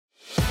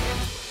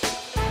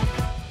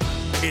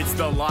It's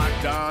the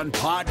Locked On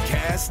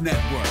Podcast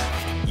Network,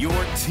 your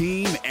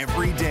team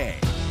every day.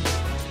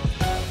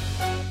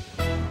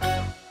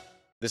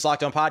 This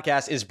Locked On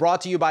Podcast is brought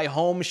to you by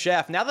Home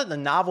Chef. Now that the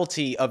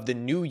novelty of the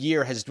new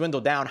year has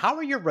dwindled down, how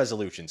are your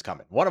resolutions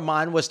coming? One of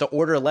mine was to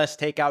order less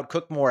takeout,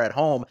 cook more at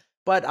home,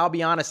 but I'll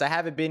be honest, I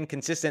haven't been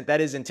consistent. That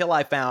is until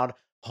I found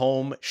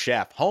Home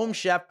Chef. Home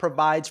Chef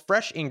provides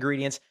fresh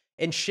ingredients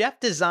and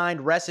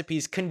chef-designed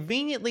recipes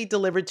conveniently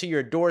delivered to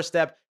your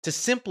doorstep to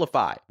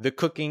simplify the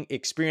cooking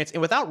experience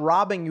and without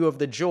robbing you of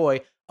the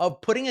joy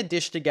of putting a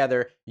dish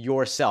together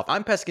yourself.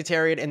 I'm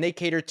pescatarian and they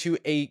cater to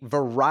a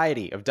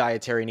variety of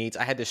dietary needs.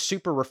 I had this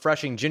super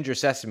refreshing ginger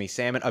sesame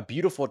salmon, a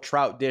beautiful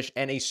trout dish,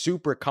 and a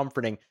super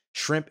comforting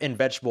shrimp and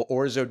vegetable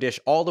orzo dish,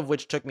 all of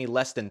which took me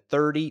less than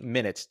 30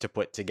 minutes to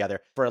put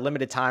together. For a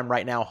limited time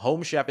right now,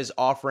 Home Chef is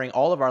offering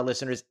all of our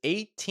listeners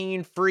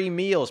 18 free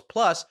meals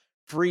plus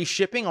free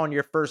shipping on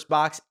your first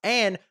box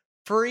and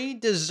free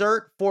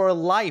dessert for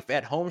life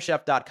at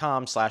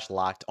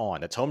homechef.com/lockedon.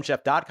 That's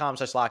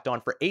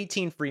homechef.com/lockedon for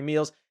 18 free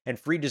meals and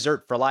free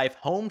dessert for life.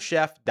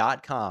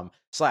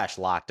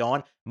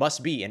 Homechef.com/lockedon.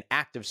 Must be an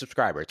active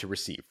subscriber to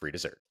receive free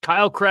dessert.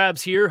 Kyle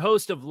Krabs here,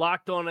 host of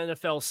Locked On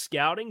NFL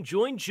Scouting.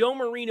 Join Joe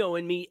Marino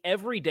and me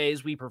every day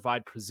as we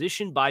provide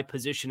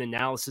position-by-position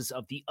analysis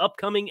of the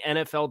upcoming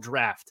NFL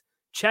Draft.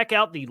 Check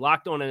out the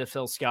Locked On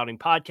NFL Scouting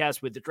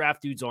podcast with the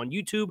Draft Dudes on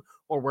YouTube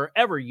or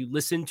wherever you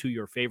listen to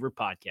your favorite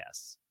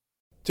podcasts.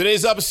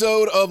 Today's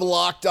episode of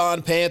Locked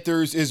On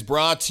Panthers is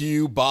brought to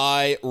you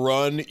by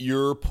Run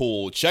Your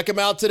Pool. Check them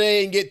out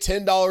today and get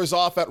 $10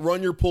 off at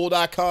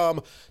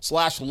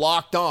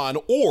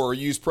runyourpool.com/lockedon or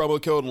use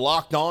promo code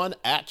LOCKEDON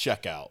at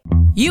checkout.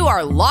 You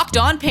are Locked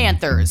On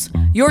Panthers,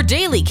 your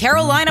daily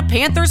Carolina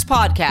Panthers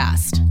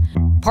podcast.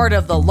 Part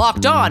of the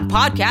Locked On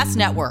Podcast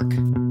Network,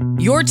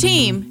 your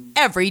team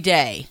every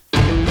day.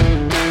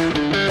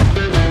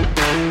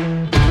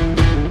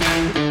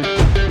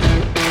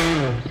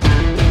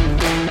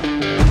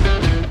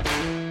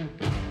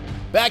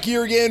 Back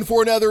here again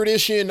for another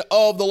edition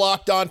of the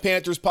Locked On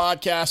Panthers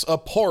podcast, a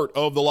part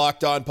of the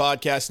Locked On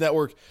Podcast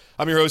Network.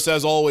 I'm your host,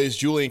 as always,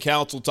 Julian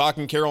Council,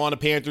 talking Carolina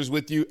Panthers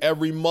with you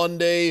every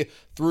Monday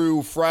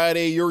through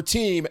Friday. Your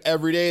team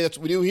every day. That's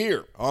what we do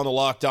here on the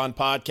Locked On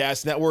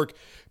Podcast Network.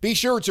 Be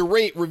sure to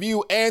rate,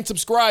 review, and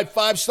subscribe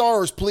 5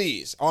 stars,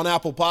 please, on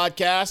Apple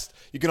Podcast.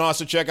 You can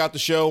also check out the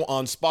show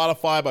on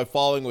Spotify by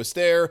following us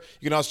there.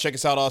 You can also check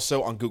us out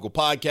also on Google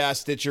Podcasts,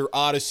 Stitcher,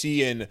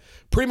 Odyssey, and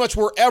pretty much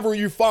wherever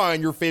you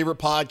find your favorite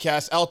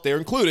podcasts out there,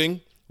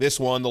 including this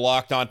one, the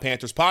Locked On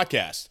Panthers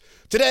podcast.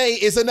 Today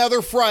is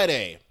another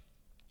Friday.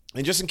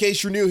 And just in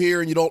case you're new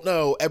here and you don't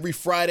know, every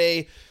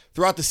Friday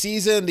throughout the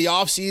season, the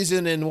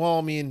offseason, and, well,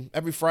 I mean,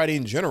 every Friday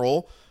in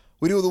general,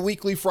 we do the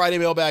weekly Friday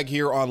mailbag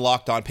here on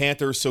Locked On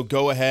Panthers, so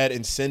go ahead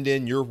and send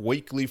in your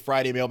weekly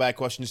Friday mailbag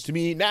questions to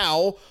me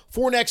now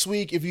for next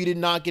week. If you did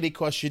not get a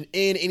question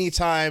in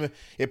anytime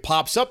it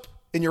pops up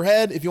in your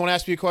head, if you want to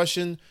ask me a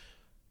question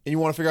and you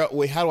want to figure out,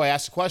 wait, how do I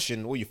ask the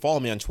question? Well, you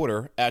follow me on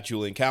Twitter at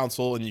Julian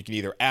Council, and you can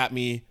either at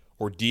me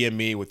or DM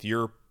me with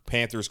your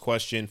Panthers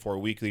question for a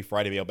weekly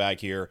Friday mailbag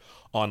here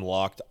on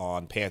Locked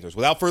On Panthers.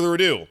 Without further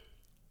ado,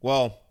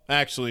 well,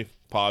 actually,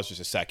 pause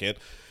just a second.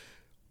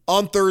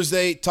 On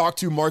Thursday, talked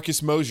to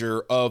Marcus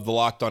Mosher of the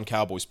Locked On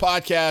Cowboys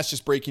podcast,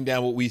 just breaking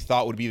down what we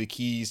thought would be the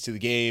keys to the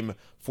game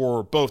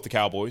for both the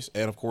Cowboys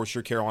and, of course,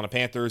 your Carolina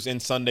Panthers in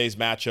Sunday's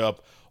matchup,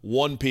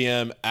 1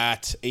 p.m.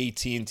 at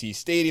AT&T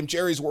Stadium,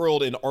 Jerry's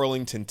World in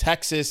Arlington,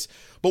 Texas.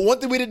 But one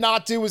thing we did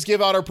not do was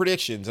give out our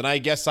predictions, and I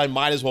guess I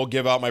might as well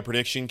give out my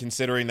prediction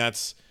considering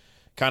that's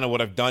kind of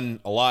what I've done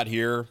a lot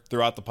here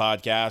throughout the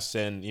podcast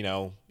and, you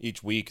know,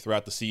 each week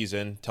throughout the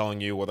season,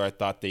 telling you whether I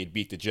thought they'd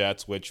beat the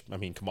Jets, which, I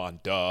mean, come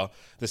on, duh.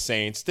 The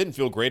Saints didn't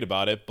feel great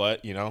about it,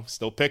 but, you know,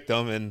 still picked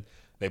them and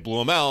they blew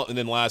them out. And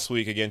then last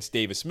week against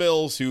Davis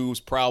Mills, who's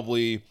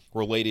probably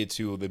related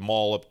to the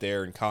mall up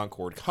there in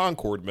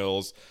Concord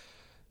Mills,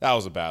 that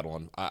was a bad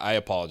one. I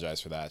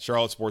apologize for that.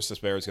 Charlotte Sports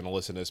Despair is going to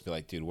listen to this and be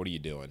like, dude, what are you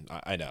doing?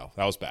 I know.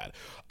 That was bad.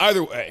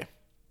 Either way,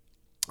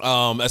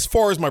 as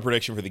far as my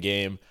prediction for the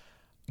game,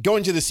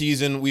 going to the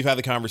season, we've had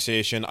the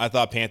conversation. I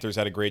thought Panthers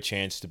had a great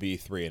chance to be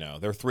 3-0.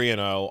 They're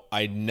 3-0.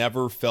 I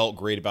never felt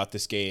great about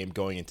this game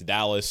going into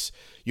Dallas.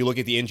 You look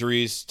at the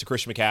injuries to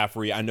Christian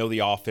McCaffrey. I know the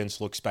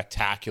offense looked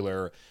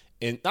spectacular.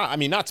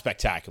 Not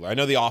spectacular. I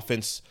know the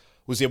offense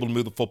was able to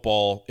move the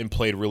football and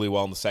played really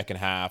well in the second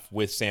half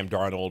with Sam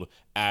Darnold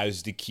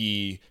as the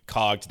key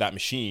cog to that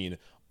machine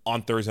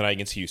on Thursday night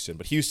against Houston.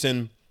 But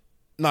Houston,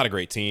 not a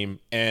great team.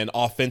 And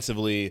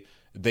offensively,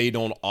 they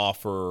don't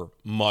offer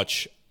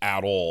much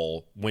at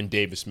all when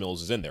Davis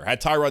Mills is in there. Had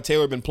Tyrod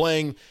Taylor been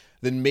playing,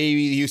 then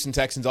maybe the Houston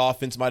Texans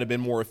offense might have been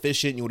more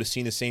efficient. You would have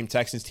seen the same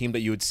Texans team that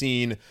you had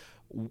seen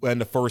in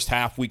the first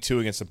half, week 2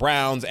 against the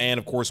Browns, and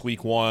of course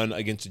week 1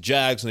 against the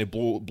Jags, and they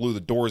blew the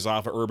doors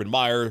off of Urban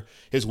Meyer,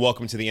 his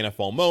welcome to the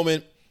NFL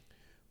moment.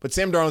 But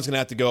Sam Darnold's going to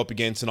have to go up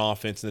against an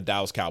offense in the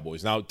Dallas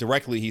Cowboys. Now,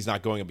 directly, he's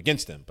not going up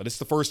against them, but it's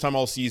the first time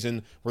all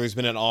season where there's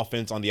been an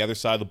offense on the other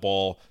side of the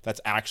ball that's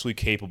actually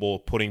capable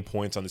of putting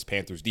points on this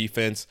Panthers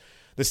defense.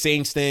 The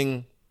Saints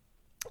thing,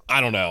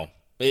 I don't know.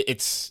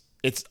 It's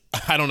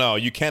I don't know.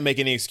 You can't make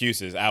any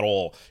excuses at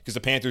all because the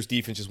Panthers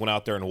defense just went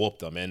out there and whooped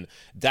them. And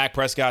Dak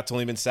Prescott's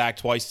only been sacked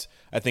twice,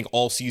 I think,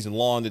 all season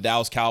long. The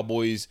Dallas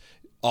Cowboys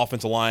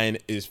offensive line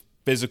is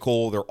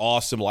physical. They're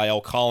awesome.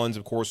 La'el Collins,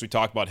 of course, we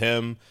talked about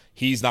him.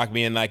 He's not going to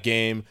be in that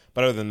game.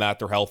 But other than that,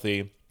 they're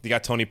healthy. They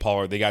got Tony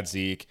Pollard. They got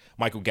Zeke.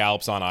 Michael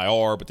Gallup's on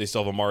IR, but they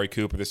still have Amari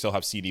Cooper. They still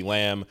have CeeDee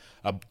Lamb.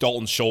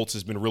 Dalton Schultz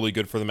has been really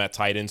good for them at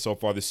tight end so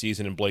far this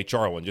season, and Blake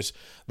Jarwin. Just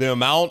the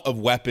amount of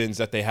weapons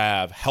that they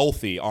have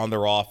healthy on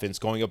their offense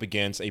going up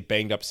against a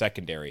banged-up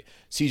secondary.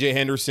 CJ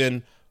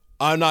Henderson,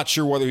 I'm not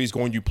sure whether he's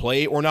going to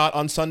play or not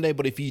on Sunday,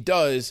 but if he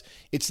does,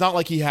 it's not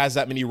like he has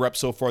that many reps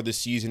so far this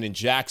season in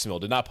Jacksonville.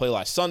 Did not play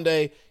last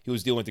Sunday. He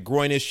was dealing with the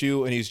groin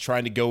issue, and he's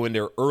trying to go in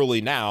there early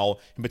now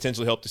and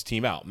potentially help this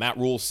team out. Matt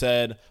Rule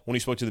said when he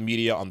spoke to the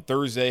media on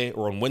Thursday,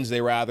 or on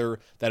Wednesday rather,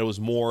 that it was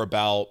more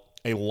about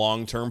a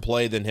long-term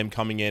play than him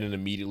coming in and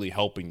immediately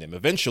helping them.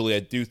 Eventually,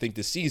 I do think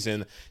this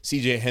season,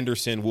 CJ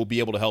Henderson will be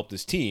able to help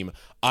this team.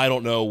 I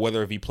don't know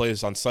whether if he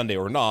plays on Sunday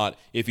or not,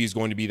 if he's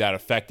going to be that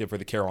effective for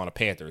the Carolina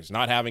Panthers.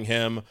 Not having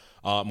him,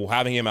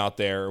 having him out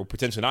there, or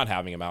potentially not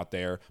having him out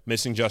there,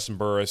 missing Justin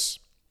Burris,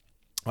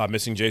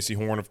 missing J.C.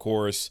 Horn, of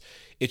course.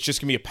 It's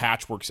just going to be a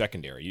patchwork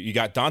secondary. You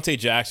got Donte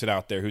Jackson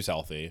out there who's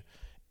healthy,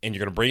 and you're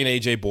going to bring in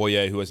A.J.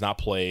 Boye, who has not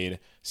played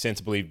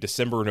since, I believe,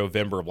 December or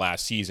November of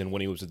last season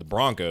when he was at the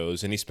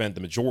Broncos, and he spent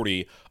the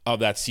majority of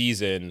that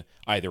season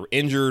either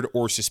injured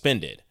or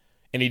suspended.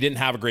 And he didn't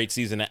have a great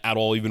season at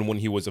all, even when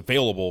he was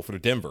available for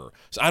Denver.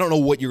 So I don't know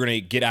what you're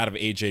going to get out of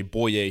A.J.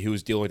 Boye, who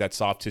was dealing with that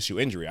soft tissue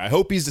injury. I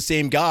hope he's the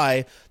same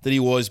guy that he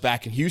was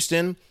back in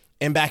Houston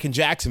and back in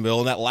Jacksonville,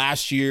 and that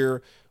last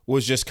year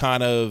was just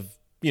kind of,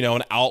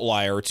 an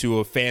outlier to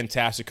a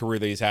fantastic career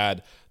that he's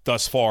had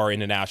thus far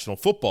in the National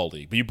Football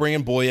League. But you bring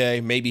in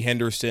Boye, maybe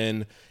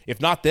Henderson. If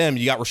not them,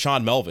 you got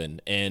Rashaan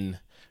Melvin, and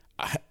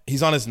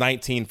he's on his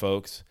 19,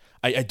 folks.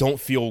 I don't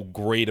feel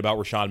great about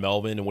Rashaan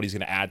Melvin and what he's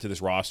going to add to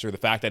this roster. The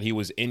fact that he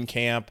was in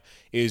camp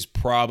is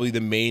probably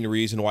the main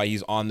reason why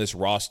he's on this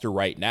roster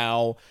right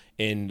now,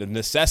 and the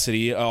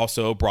necessity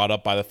also brought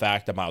up by the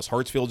fact that Miles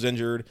Hartsfield's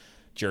injured,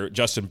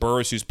 Justin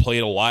Burris, who's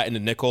played a lot in the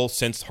nickel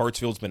since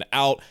Hartsfield's been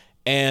out,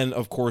 and,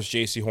 of course,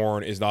 J.C.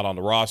 Horn is not on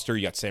the roster.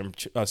 You got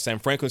Sam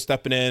Franklin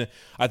stepping in.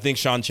 I think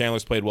Sean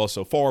Chandler's played well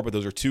so far, but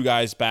those are two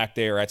guys back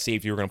there at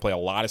safety who are going to play a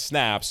lot of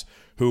snaps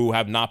who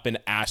have not been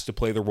asked to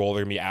play the role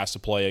they're going to be asked to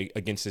play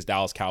against this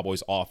Dallas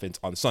Cowboys offense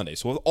on Sunday.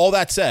 So with all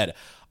that said,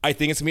 I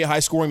think it's going to be a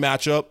high-scoring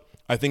matchup.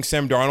 I think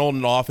Sam Darnold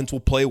and the offense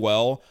will play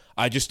well.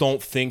 I just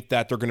don't think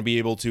that they're going to be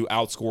able to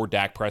outscore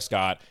Dak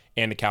Prescott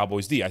and the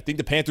Cowboys D. I think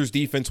the Panthers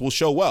defense will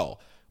show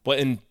well. But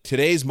in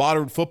today's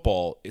modern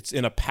football, it's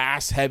in a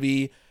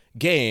pass-heavy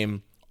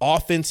game.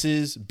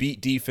 Offenses beat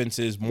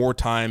defenses more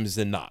times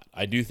than not.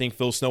 I do think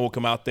Phil Snow will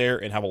come out there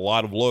and have a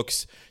lot of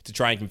looks to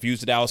try and confuse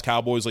the Dallas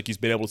Cowboys like he's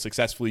been able to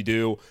successfully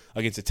do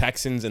against the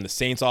Texans and the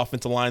Saints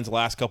offensive lines the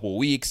last couple of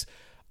weeks.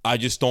 I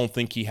just don't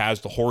think he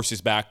has the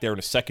horses back there in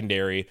the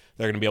secondary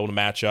that are going to be able to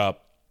match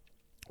up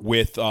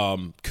with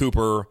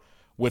Cooper,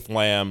 with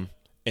Lamb,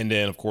 and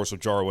then, of course,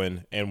 with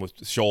Jarwin and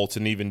with Schultz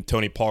and even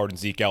Tony Pollard and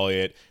Zeke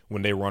Elliott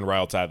when they run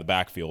routes out of the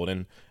backfield.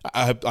 And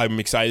I'm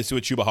excited to see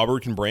what Chuba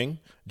Hubbard can bring.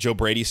 Joe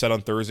Brady said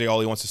on Thursday all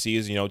he wants to see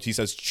is, he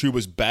says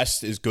Chuba's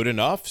best is good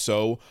enough.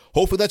 So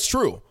hopefully that's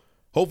true.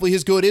 Hopefully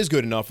his good is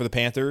good enough for the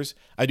Panthers.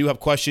 I do have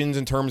questions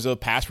in terms of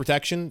pass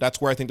protection.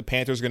 That's where I think the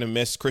Panthers are going to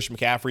miss Christian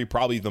McCaffrey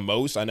probably the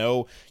most. I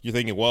know you're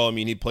thinking,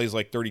 he plays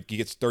like 30, he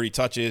gets 30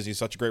 touches. He's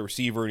such a great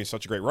receiver and he's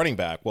such a great running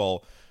back.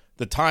 Well,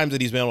 the times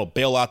that he's been able to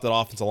bail out that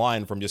offensive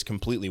line from just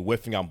completely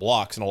whiffing on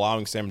blocks and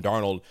allowing Sam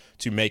Darnold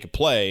to make a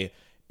play,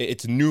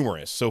 it's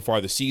numerous so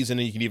far this season.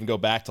 And you can even go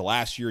back to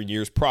last year and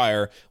years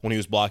prior when he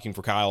was blocking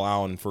for Kyle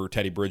Allen, for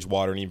Teddy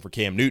Bridgewater, and even for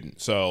Cam Newton.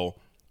 So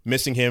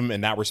missing him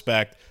in that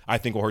respect, I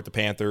think will hurt the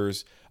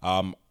Panthers.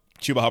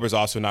 Chuba Hubbard's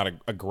also not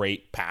a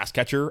great pass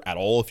catcher at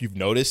all, if you've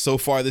noticed so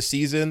far this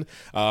season.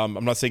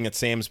 I'm not saying that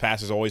Sam's pass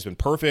has always been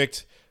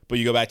perfect, but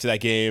you go back to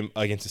that game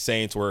against the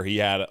Saints where he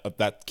had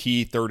that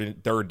key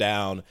third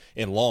down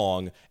and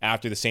long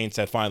after the Saints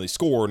had finally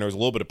scored, and there was a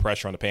little bit of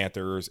pressure on the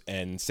Panthers,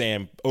 and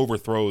Sam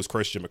overthrows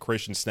Christian, but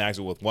Christian snags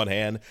it with one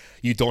hand.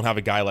 You don't have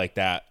a guy like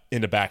that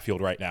in the backfield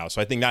right now. So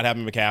I think not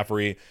having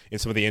McCaffrey and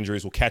some of the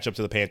injuries will catch up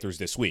to the Panthers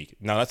this week.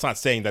 Now, that's not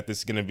saying that this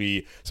is going to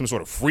be some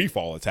sort of free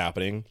fall that's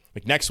happening.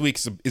 Like next week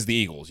is the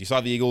Eagles. You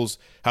saw the Eagles,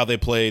 how they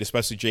played,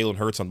 especially Jalen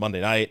Hurts on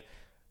Monday night.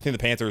 I think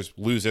the Panthers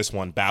lose this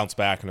one, bounce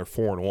back, and they're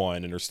 4-1,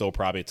 and they're still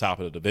probably at the top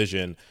of the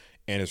division,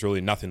 and there's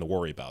really nothing to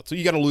worry about. So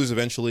you got to lose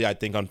eventually. I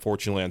think,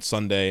 unfortunately, on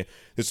Sunday,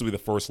 this will be the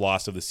first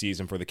loss of the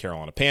season for the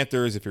Carolina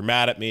Panthers. If you're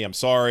mad at me, I'm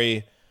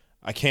sorry.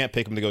 I can't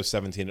pick them to go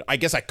 17. I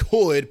guess I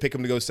could pick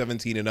them to go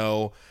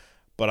 17-0,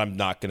 but I'm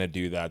not going to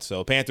do that.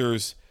 So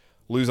Panthers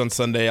lose on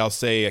Sunday. I'll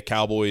say a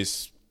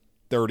Cowboys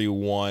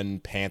 31,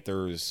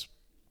 Panthers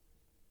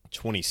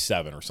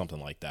 27 or something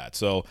like that.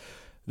 So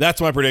that's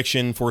my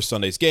prediction for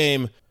Sunday's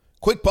game.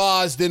 Quick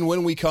pause, then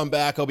when we come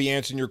back, I'll be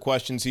answering your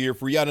questions here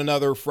for yet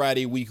another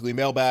Friday Weekly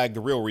Mailbag, the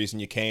real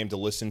reason you came to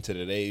listen to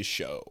today's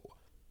show.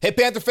 Hey,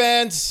 Panther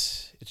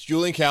fans, It's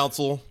Julian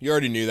Council. You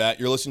already knew that.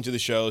 You're listening to the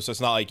show, so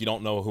it's not like you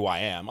don't know who I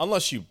am.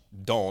 Unless you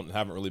don't and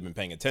haven't really been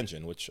paying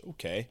attention, which,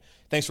 okay.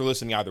 Thanks for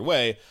listening either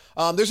way.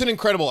 There's an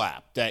incredible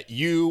app that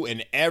you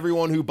and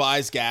everyone who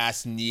buys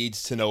gas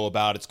needs to know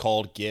about. It's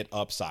called Get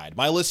Upside.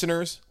 My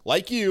listeners,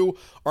 like you,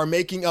 are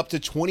making up to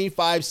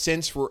 25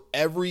 cents for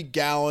every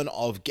gallon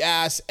of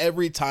gas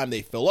every time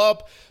they fill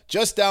up.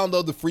 Just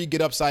download the free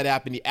Get Upside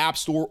app in the App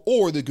Store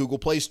or the Google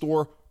Play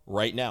Store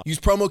right now. Use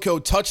promo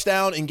code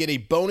TOUCHDOWN and get a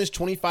bonus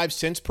 25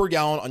 cents per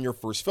gallon on your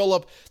first fill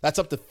up. That's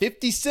up to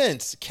 50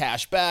 cents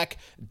cash back.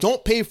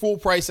 Don't pay full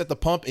price at the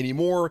pump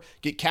anymore.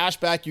 Get cash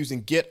back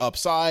using Get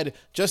Upside.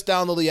 Just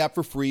download the app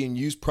for free and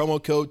use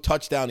promo code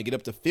TOUCHDOWN to get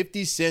up to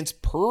 50 cents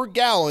per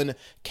gallon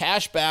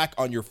cash back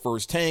on your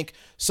first tank.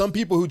 Some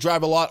people who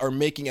drive a lot are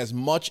making as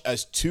much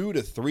as $200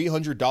 to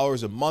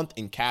 $300 a month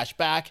in cash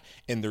back,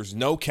 and there's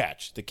no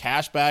catch. The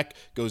cash back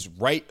goes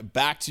right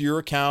back to your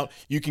account.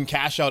 You can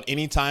cash out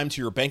anytime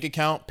to your bank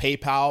account,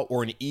 PayPal,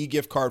 or an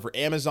e-gift card for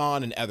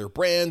Amazon and other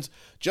brands.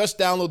 Just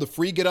download the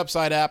free Get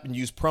Upside app and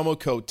use promo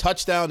code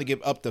TOUCHDOWN to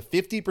give up to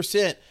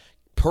 50%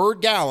 per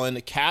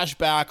gallon cash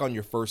back on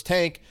your first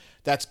tank.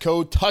 That's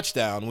code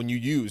TOUCHDOWN when you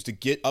use the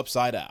Get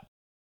Upside app.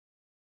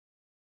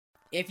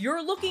 If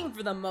you're looking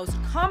for the most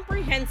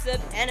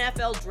comprehensive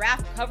NFL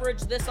draft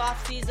coverage this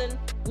offseason,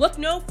 look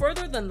no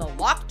further than the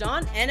Locked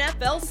On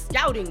NFL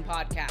Scouting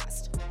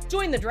Podcast.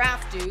 Join the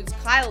draft dudes,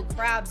 Kyle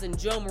Krabs and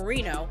Joe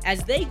Marino,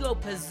 as they go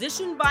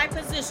position by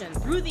position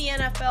through the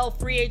NFL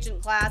free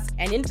agent class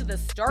and into the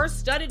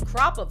star-studded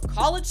crop of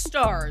college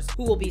stars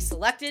who will be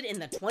selected in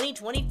the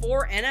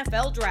 2024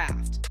 NFL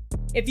Draft.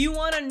 If you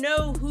want to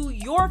know who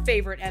your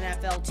favorite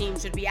NFL team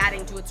should be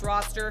adding to its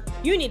roster,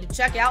 you need to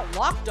check out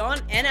Locked On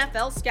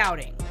NFL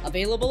Scouting,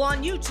 available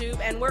on YouTube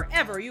and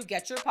wherever you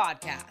get your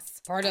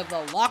podcasts. Part of the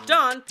Locked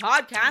On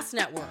Podcast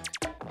Network,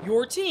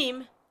 your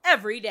team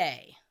every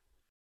day.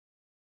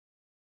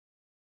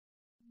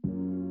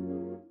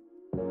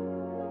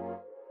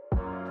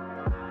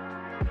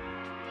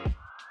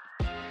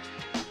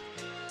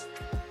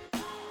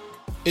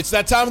 It's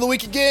that time of the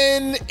week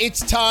again. It's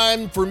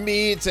time for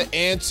me to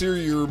answer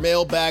your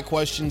mailbag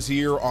questions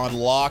here on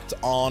Locked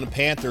On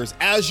Panthers.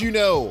 As you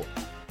know,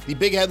 the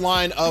big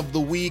headline of the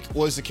week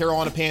was the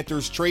Carolina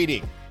Panthers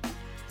trading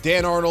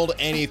Dan Arnold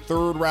and a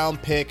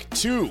third-round pick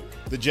to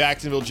the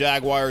Jacksonville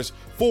Jaguars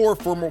for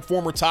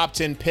former top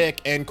 10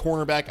 pick and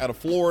cornerback out of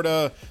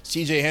Florida,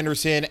 CJ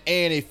Henderson,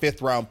 and a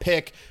fifth-round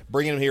pick,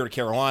 bringing him here to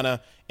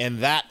Carolina. And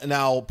that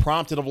now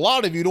prompted a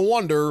lot of you to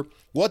wonder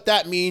what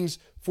that means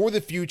for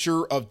the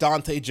future of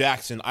Donte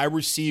Jackson. I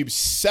received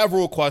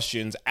several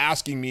questions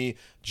asking me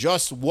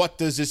just what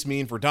does this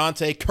mean for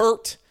Donte.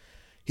 Kurt,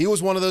 he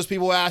was one of those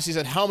people who asked, he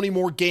said, how many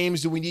more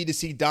games do we need to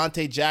see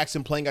Donte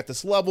Jackson playing at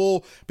this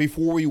level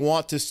before we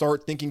want to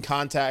start thinking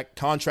contract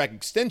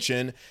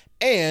extension?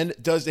 And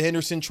does the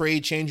Henderson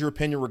trade change your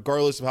opinion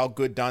regardless of how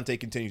good Donte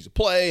continues to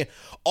play?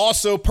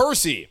 Also,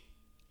 Percy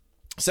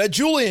said,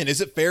 Julian,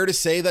 is it fair to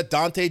say that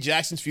Donte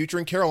Jackson's future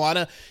in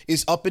Carolina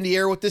is up in the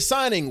air with this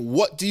signing?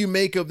 What do you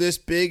make of this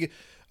big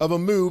of a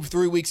move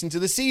 3 weeks into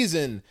the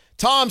season?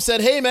 Tom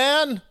said, hey,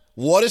 man,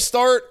 what a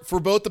start for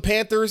both the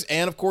Panthers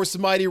and, of course, the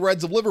mighty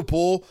Reds of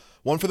Liverpool.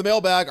 One for the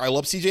mailbag. I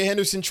love CJ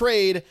Henderson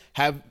trade.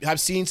 Have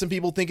seen some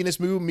people thinking this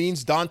move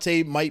means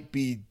Donte might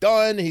be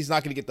done. He's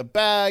not going to get the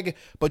bag,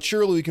 but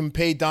surely we can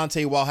pay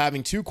Donte while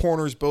having two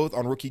corners both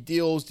on rookie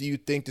deals. Do you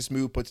think this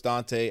move puts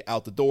Donte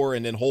out the door?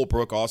 And then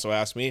Holbrook also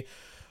asked me,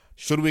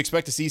 should we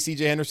expect to see CJ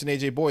Henderson and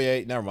AJ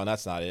Boye? Never mind,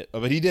 that's not it.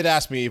 But he did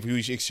ask me if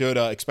we should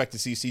expect to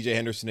see CJ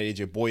Henderson and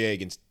AJ Boye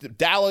against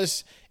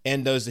Dallas.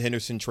 And does the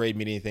Henderson trade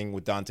mean anything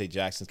with Donte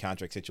Jackson's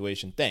contract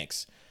situation?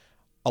 Thanks.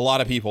 A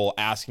lot of people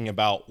asking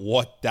about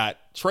what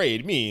that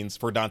trade means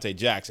for Donte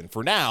Jackson.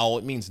 For now,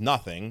 it means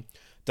nothing.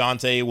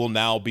 Donte will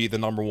now be the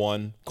number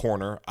one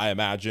corner, I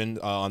imagine.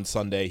 On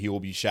Sunday, he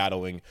will be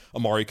shadowing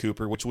Amari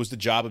Cooper, which was the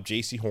job of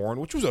J.C. Horn,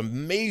 which was a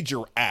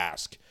major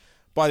ask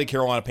by the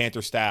Carolina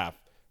Panthers staff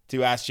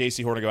to ask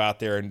J.C. Horn to go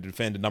out there and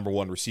defend a number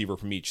one receiver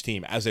from each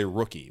team as a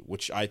rookie,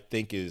 which I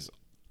think is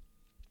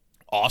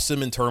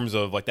awesome in terms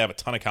of like they have a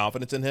ton of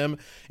confidence in him,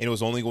 and it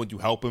was only going to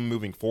help him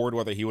moving forward,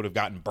 whether he would have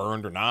gotten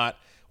burned or not,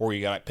 or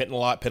he got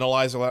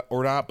penalized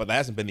or not. But that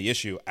hasn't been the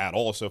issue at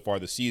all so far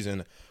this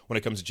season when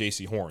it comes to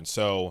J.C. Horn.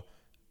 So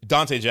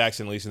Donte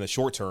Jackson, at least in the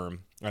short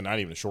term, and not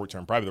even the short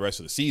term, probably the rest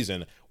of the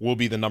season, will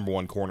be the number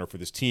one corner for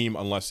this team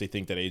unless they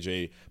think that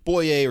AJ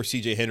Boye or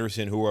CJ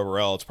Henderson, whoever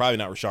else, probably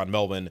not Rashawn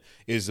Melvin,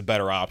 is the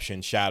better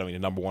option shadowing the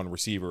number one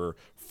receiver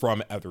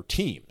from other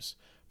teams.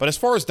 But as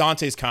far as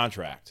Donte's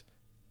contract,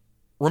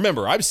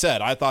 remember, I've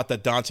said I thought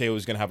that Donte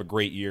was going to have a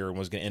great year and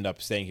was going to end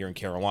up staying here in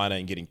Carolina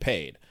and getting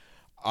paid.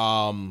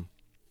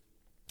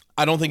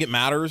 I don't think it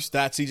matters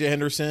that CJ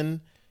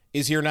Henderson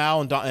is here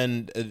now and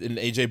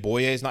AJ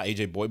Boye is not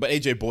AJ Boye, but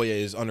AJ Boye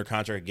is under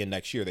contract again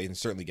next year. They can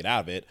certainly get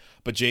out of it.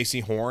 But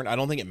J.C. Horn, I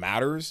don't think it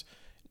matters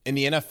in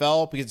the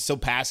NFL because it's so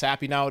pass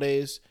happy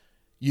nowadays.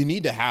 You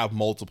need to have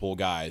multiple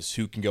guys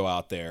who can go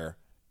out there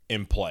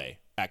and play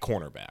at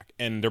cornerback.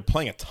 And they're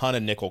playing a ton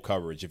of nickel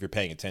coverage if you're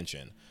paying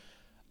attention.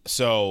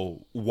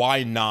 So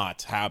why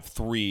not have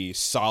 3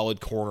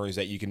 solid corners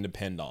that you can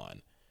depend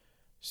on?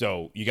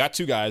 So you got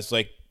 2 guys,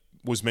 like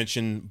was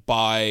mentioned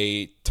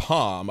by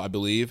Tom, I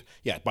believe.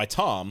 Yeah, by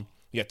Tom.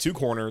 You got 2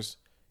 corners,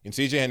 and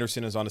CJ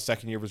Henderson is on the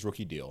second year of his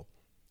rookie deal.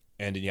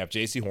 And then you have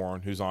J.C.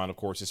 Horn, who's on, of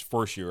course, his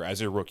first year as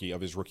a rookie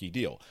of his rookie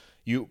deal.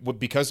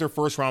 Because they're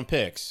first-round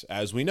picks,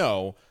 as we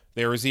know,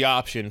 there is the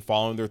option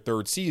following their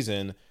 3rd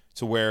season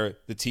to where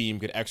the team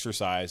could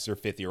exercise their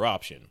 5th-year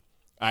option.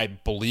 I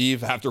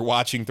believe after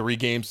watching 3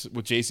 games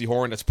with J.C.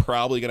 Horn, that's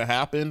probably going to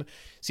happen.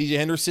 C.J.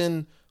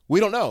 Henderson, we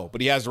don't know,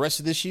 but he has the rest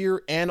of this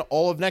year and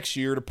all of next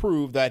year to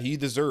prove that he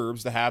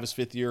deserves to have his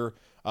 5th-year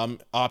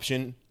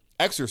option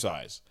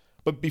exercise.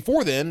 But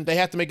before then, they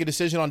have to make a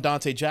decision on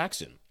Donte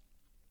Jackson.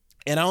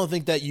 And I don't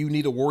think that you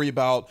need to worry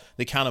about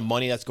the kind of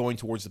money that's going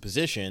towards the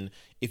position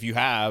if you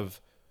have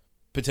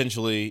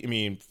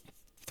potentially,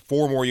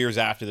 4 more years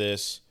after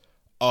this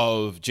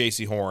of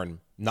J.C. Horn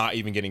not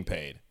even getting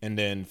paid. And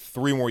then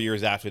 3 more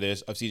years after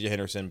this of C.J.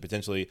 Henderson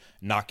potentially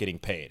not getting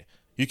paid.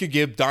 You could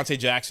give Donte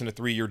Jackson a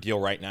 3-year deal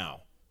right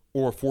now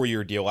or a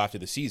 4-year deal after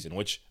the season,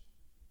 which,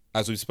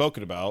 as we've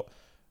spoken about,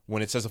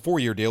 when it says a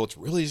 4-year deal, it's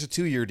really just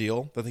a 2-year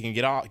deal that they can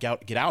get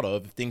out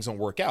of if things don't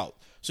work out.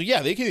 So,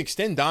 yeah, they can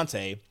extend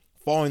Donte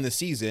following the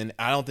season.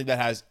 I don't think that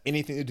has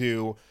anything to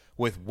do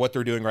with what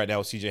they're doing right now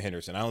with CJ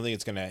Henderson. I don't think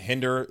it's going to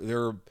hinder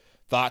their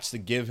thoughts to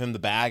give him the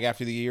bag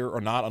after the year or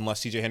not,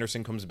 unless CJ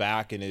Henderson comes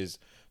back and is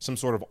some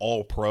sort of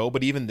all-pro.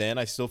 But even then,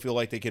 I still feel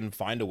like they can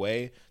find a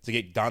way to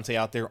get Donte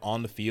out there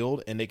on the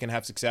field, and they can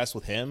have success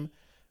with him,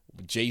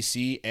 with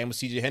JC, and with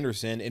CJ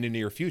Henderson in the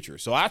near future.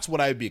 So that's what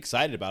I would be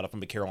excited about if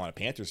I'm a Carolina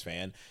Panthers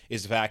fan,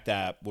 is the fact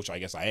that, which I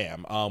guess I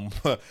am,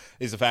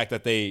 is the fact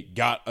that they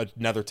got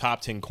another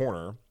top 10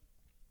 corner.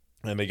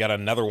 And they got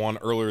another one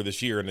earlier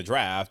this year in the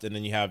draft. And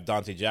then you have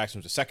Donte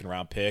Jackson, who's a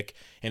 2nd-round pick,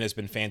 and has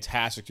been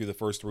fantastic through the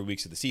first 3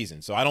 weeks of the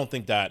season. So I don't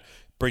think that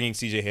bringing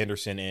C.J.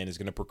 Henderson in is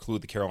going to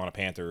preclude the Carolina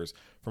Panthers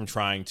from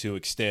trying to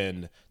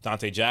extend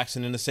Donte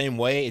Jackson in the same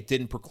way it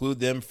didn't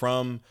preclude them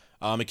from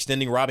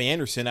extending Robbie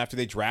Anderson after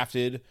they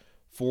drafted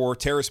for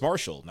Terrace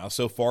Marshall. Now,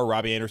 so far,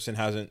 Robbie Anderson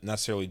hasn't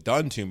necessarily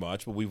done too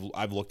much, but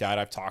I've looked at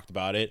it, I've talked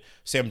about it.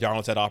 Sam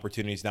Darnold's had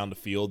opportunities down the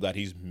field that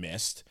he's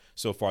missed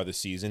so far this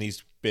season.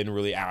 He's been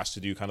really asked to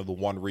do kind of the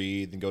one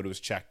read and go to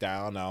his check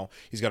down. Now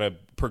he's got to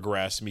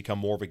progress and become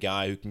more of a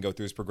guy who can go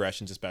through his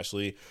progressions,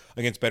 especially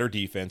against better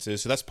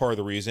defenses. So that's part of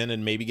the reason.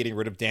 And maybe getting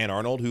rid of Dan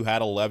Arnold, who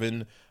had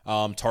 11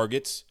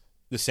 targets,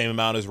 the same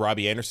amount as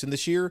Robbie Anderson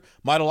this year,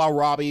 might allow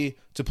Robbie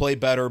to play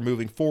better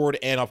moving forward.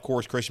 And of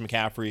course, Christian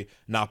McCaffrey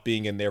not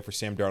being in there for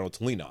Sam Darnold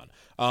to lean on.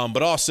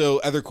 But also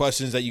other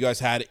questions that you guys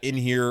had in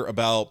here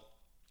about,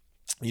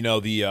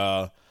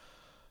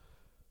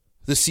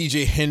 the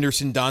C.J.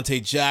 Henderson,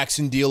 Donte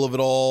Jackson deal of it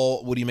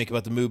all. What do you make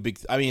about the move?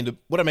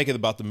 What I make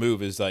about the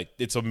move is like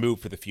it's a move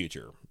for the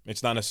future.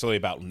 It's not necessarily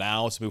about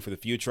now. It's a move for the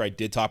future. I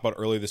did talk about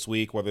earlier this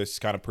week whether it's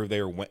kind of proved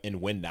they were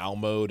in win now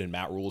mode, and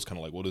Matt Rule's kind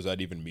of like, what does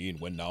that even mean,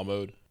 win now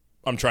mode?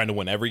 I'm trying to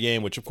win every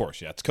game, which of course,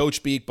 yeah, it's coach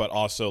speak, but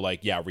also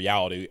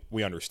reality,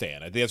 we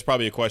understand. I think that's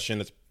probably a question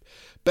that's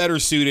better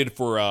suited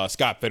for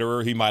Scott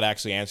Fitterer. He might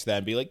actually answer that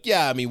and be like,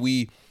 yeah,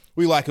 we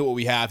like what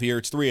we have here.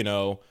 It's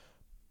 3-0.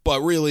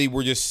 But really,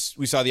 we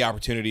saw the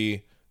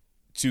opportunity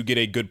to get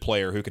a good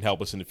player who can help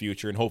us in the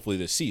future and hopefully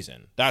this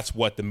season. That's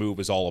what the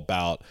move is all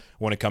about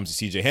when it comes to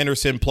C.J.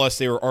 Henderson. Plus,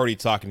 they were already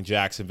talking to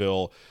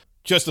Jacksonville.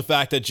 Just the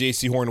fact that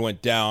J.C. Horn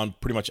went down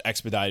pretty much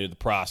expedited the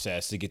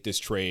process to get this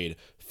trade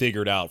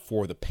figured out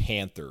for the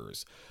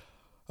Panthers.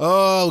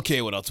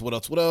 Okay, what else?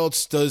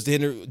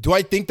 Do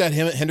I think that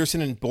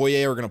Henderson and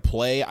Boye are going to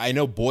play? I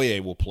know Boye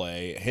will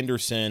play.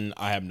 Henderson,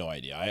 I have no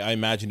idea. I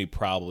imagine he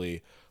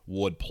probably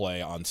would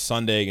play on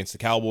Sunday against the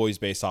Cowboys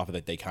based off of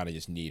that. They kind of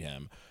just need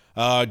him.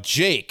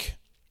 Jake,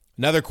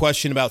 another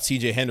question about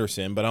CJ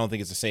Henderson, but I don't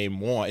think it's the same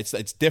one.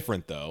 It's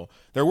different though.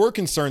 There were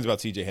concerns about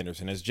CJ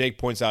Henderson. As Jake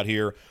points out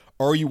here,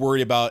 are you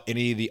worried about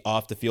any of the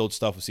off the field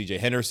stuff with CJ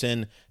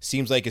Henderson?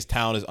 Seems like his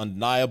talent is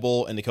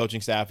undeniable and the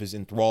coaching staff is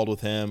enthralled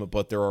with him,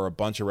 but there are a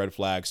bunch of red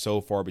flags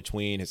so far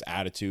between his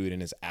attitude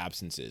and his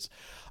absences.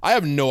 I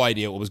have no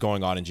idea what was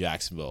going on in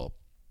Jacksonville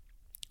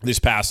this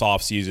past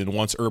offseason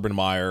once Urban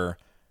Meyer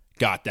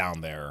got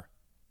down there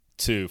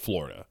to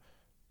Florida.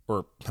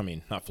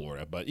 Not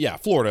Florida, but yeah,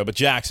 Florida, but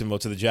Jacksonville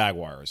to the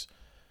Jaguars.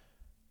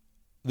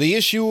 The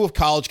issue of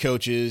college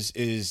coaches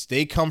is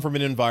they come from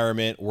an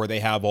environment where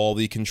they have all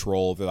the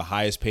control. They're the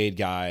highest paid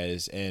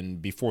guys,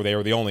 and before they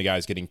were the only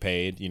guys getting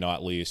paid,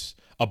 at least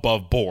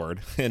above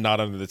board and not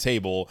under the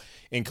table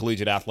in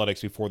collegiate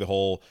athletics before the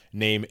whole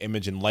name,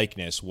 image, and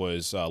likeness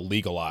was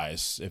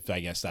legalized,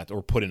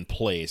 or put in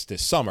place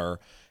this summer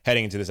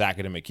heading into this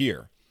academic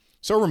year.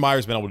 So Urban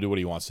Meyer's been able to do what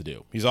he wants to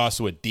do. He's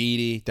also a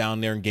DD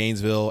down there in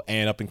Gainesville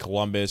and up in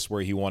Columbus,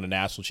 where he won a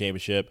national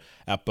championship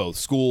at both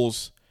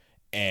schools,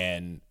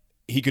 and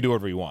he could do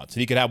whatever he wants. And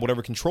he could have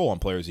whatever control on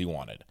players he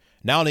wanted.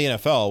 Now in the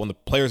NFL, when the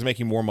player's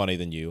making more money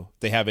than you,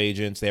 they have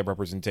agents, they have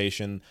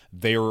representation,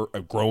 they're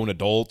a grown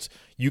adult,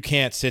 you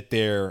can't sit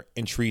there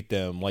and treat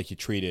them like you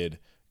treated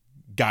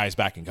guys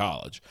back in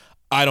college.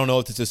 I don't know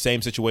if it's the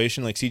same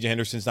situation. Like CJ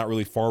Henderson's not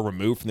really far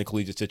removed from the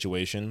collegiate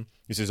situation.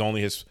 This is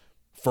only his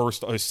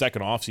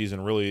second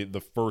offseason, really the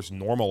first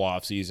normal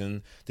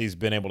offseason that he's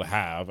been able to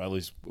have, at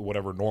least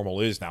whatever normal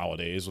is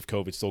nowadays with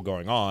COVID still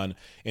going on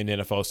and the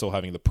NFL still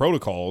having the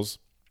protocols.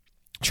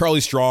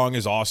 Charlie Strong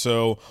is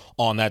also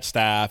on that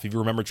staff. If you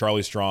remember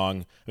Charlie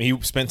Strong, I mean,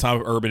 he spent time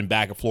with Urban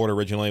back at Florida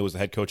originally, was the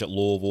head coach at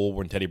Louisville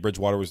when Teddy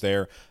Bridgewater was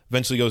there.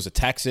 Eventually goes to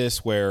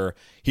Texas, where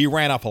he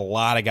ran off a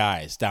lot of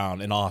guys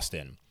down in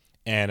Austin.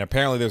 And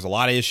apparently there's a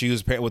lot of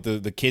issues with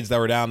the kids that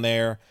were down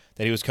there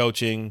that he was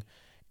coaching.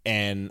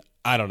 And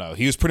I don't know,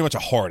 he was pretty much a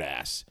hard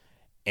ass.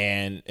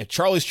 And if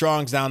Charlie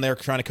Strong's down there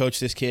trying to coach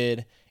this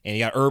kid, and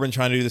you got Urban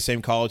trying to do the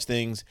same college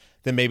things,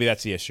 then maybe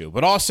that's the issue.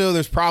 But also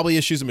there's probably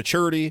issues of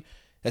maturity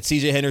that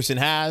CJ Henderson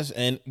has,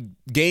 and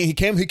he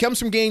comes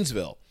from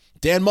Gainesville.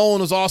 Dan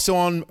Mullen was also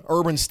on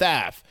Urban's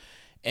staff,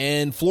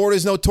 and Florida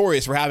is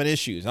notorious for having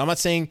issues. And I'm not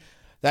saying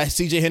that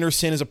CJ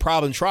Henderson is a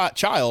problem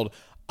child.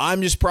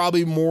 I'm just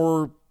probably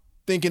more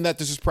thinking that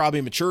this is probably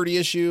a maturity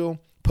issue,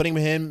 putting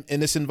him in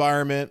this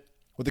environment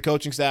with the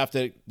coaching staff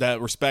that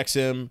respects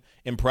him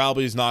and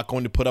probably is not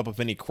going to put up with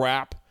any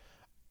crap.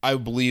 I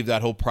believe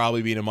that he'll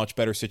probably be in a much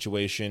better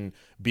situation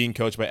being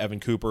coached by Evan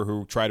Cooper,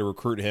 who tried to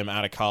recruit him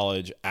out of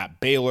college at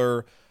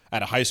Baylor,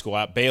 at a high school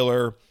at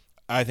Baylor.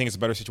 I think it's a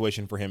better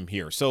situation for him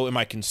here. So am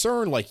I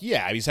concerned? Like,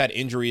 yeah, he's had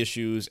injury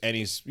issues, and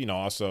he's,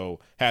 also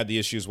had the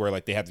issues where,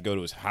 like, they have to go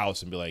to his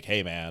house and be like,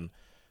 hey, man,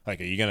 like,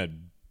 are you going to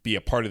be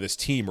a part of this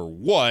team or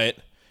what?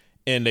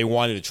 And they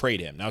wanted to trade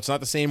him. Now, it's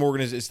not the same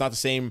it's not the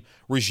same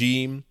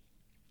regime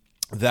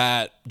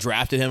that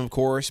drafted him, of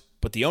course,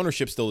 but the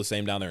ownership's still the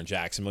same down there in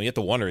Jacksonville. You have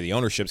to wonder, the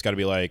ownership's got to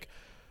be like,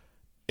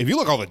 if you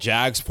look at all the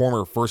Jags'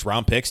 former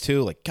first-round picks,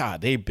 too, like, God,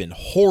 they've been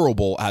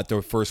horrible at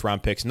their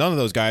first-round picks. None of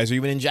those guys are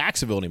even in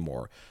Jacksonville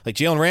anymore. Like,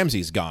 Jalen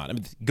Ramsey's gone. I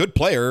mean, good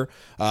player.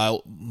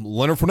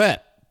 Leonard Fournette,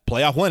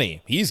 playoff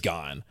Lenny, he's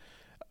gone.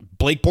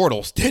 Blake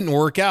Bortles didn't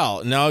work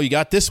out. Now you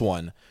got this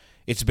one.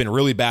 It's been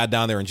really bad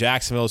down there in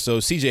Jacksonville, so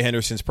CJ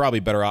Henderson's probably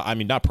better off. I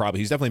mean, not probably.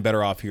 He's definitely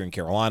better off here in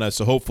Carolina,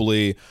 so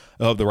hopefully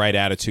he'll have the right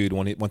attitude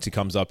once he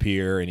comes up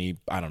here. And he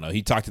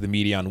talked to the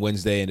media on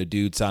Wednesday, and the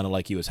dude sounded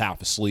like he was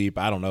half asleep.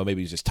 I don't know,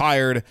 maybe he's just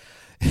tired,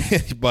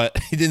 but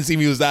he didn't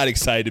seem he was that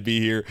excited to be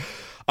here.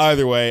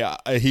 Either way,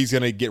 he's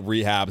going to get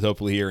rehabbed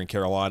hopefully here in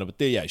Carolina. But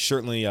yeah,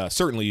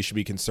 certainly you should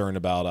be concerned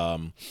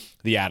about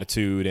the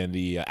attitude and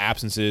the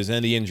absences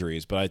and the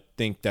injuries. But I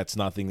think that's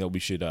nothing that we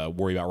should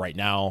worry about right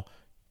now,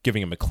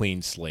 giving him a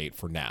clean slate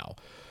for now. All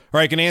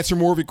right, can answer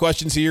more of your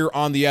questions here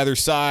on the other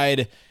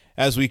side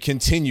as we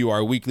continue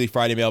our weekly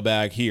Friday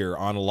mailbag here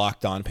on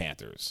Locked On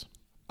Panthers.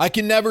 I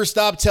can never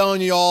stop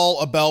telling you all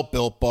about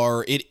Built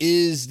Bar. It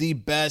is the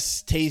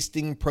best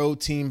tasting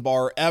protein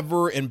bar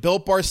ever, and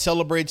Built Bar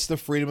celebrates the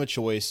freedom of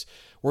choice,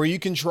 where you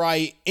can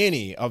try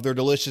any of their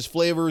delicious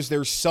flavors.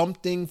 There's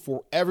something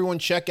for everyone.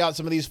 Check out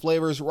some of these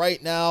flavors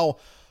right now: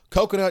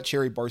 coconut,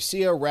 cherry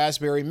barcia,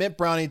 raspberry, mint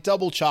brownie,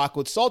 double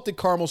chocolate, salted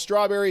caramel,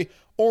 strawberry,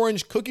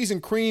 orange, cookies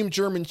and cream,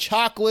 German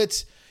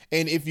chocolates.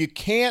 And if you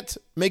can't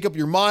make up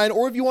your mind,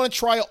 or if you want to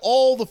try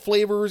all the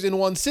flavors in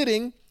one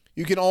sitting,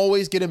 you can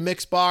always get a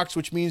mix box,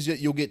 which means that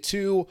you'll get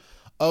 2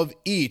 of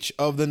each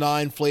of the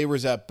 9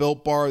 flavors at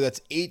Built Bar.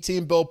 That's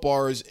 18 Built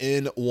Bars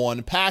in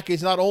one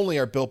package. Not only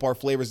are Built Bar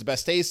flavors the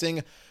best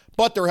tasting,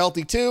 but they're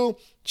healthy too.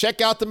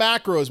 Check out the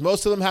macros.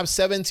 Most of them have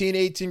 17,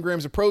 18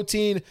 grams of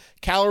protein,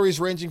 calories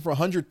ranging from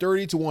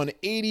 130 to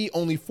 180,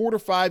 only 4 to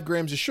 5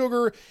 grams of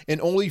sugar,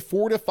 and only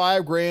 4 to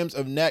 5 grams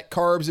of net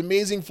carbs.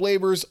 Amazing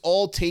flavors,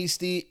 all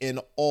tasty and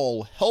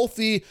all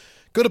healthy.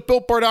 Go to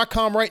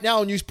BuiltBar.com right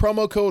now and use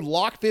promo code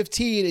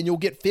LOCK15 and you'll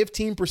get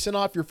 15%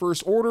 off your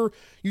first order.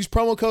 Use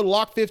promo code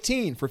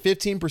LOCK15 for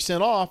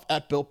 15% off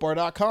at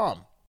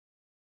BuiltBar.com.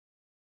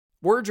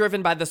 We're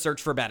driven by the search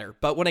for better,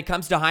 but when it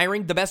comes to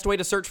hiring, the best way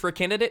to search for a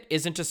candidate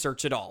isn't to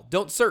search at all.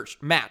 Don't search,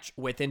 match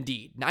with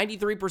Indeed.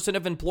 93%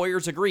 of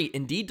employers agree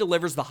Indeed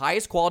delivers the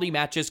highest quality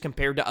matches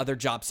compared to other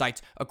job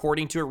sites,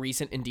 according to a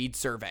recent Indeed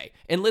survey.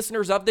 And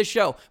listeners of this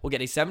show will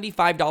get a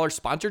 $75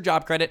 sponsored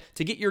job credit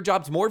to get your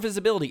jobs more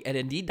visibility at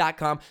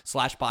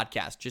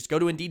Indeed.com/podcast. Just go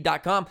to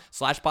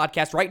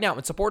Indeed.com/podcast right now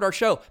and support our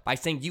show by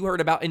saying you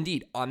heard about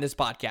Indeed on this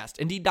podcast.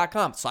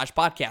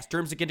 Indeed.com/podcast.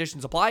 Terms and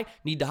conditions apply.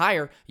 Need to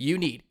hire? You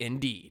need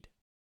Indeed.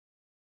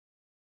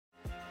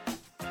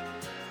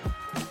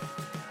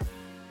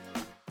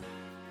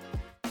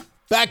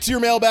 Back to your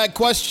mailbag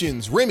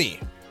questions. Remy,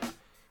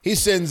 he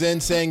sends in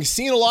saying,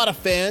 seen a lot of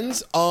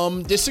fans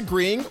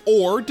disagreeing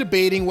or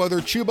debating whether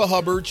Chuba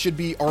Hubbard should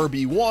be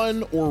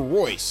RB1 or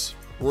Royce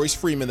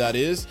Freeman, that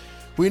is.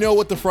 We know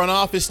what the front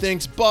office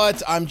thinks,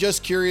 but I'm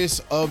just curious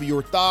of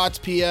your thoughts.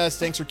 P.S.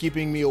 Thanks for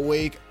keeping me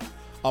awake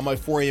on my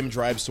 4 a.m.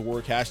 drives to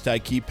work.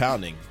 # keep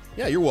pounding.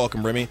 Yeah, you're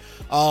welcome, Remy.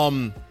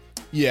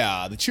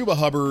 Yeah, the Chuba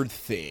Hubbard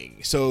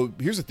thing. So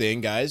here's the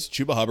thing, guys.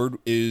 Chuba Hubbard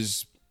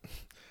is...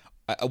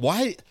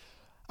 why...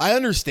 I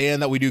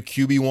understand that we do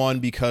QB1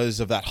 because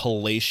of that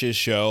hellacious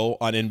show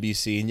on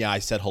NBC. And yeah, I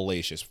said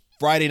hellacious.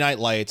 Friday Night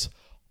Lights,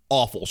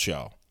 awful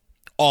show.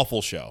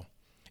 Awful show.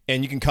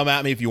 And you can come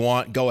at me if you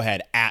want. Go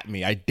ahead, at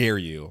me. I dare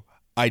you.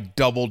 I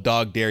double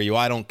dog dare you.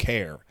 I don't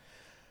care.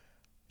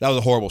 That was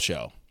a horrible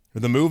show.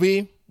 The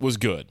movie was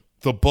good.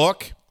 The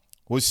book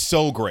was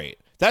so great.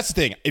 That's the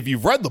thing. If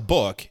you've read the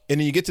book and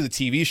then you get to the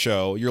TV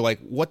show, you're like,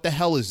 what the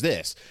hell is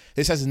this?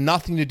 This has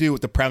nothing to do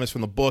with the premise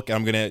from the book, and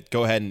I'm going to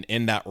go ahead and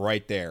end that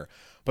right there.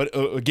 But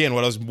again,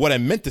 what I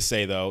meant to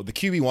say, though, the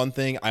QB1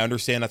 thing, I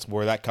understand that's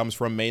where that comes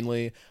from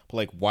mainly. But,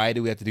 like, why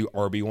do we have to do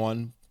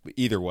RB1?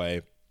 Either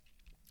way,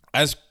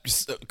 as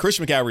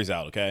Christian McCaffrey's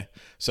out, okay?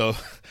 So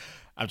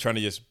I'm trying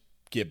to just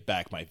get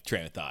back my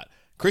train of thought.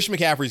 Christian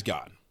McCaffrey's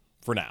gone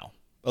for now,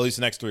 at least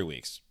the next 3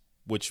 weeks,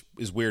 which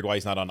is weird why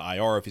he's not on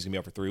IR if he's going to be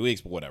out for 3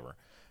 weeks, but whatever.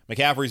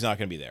 McCaffrey's not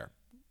going to be there.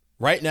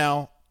 Right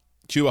now,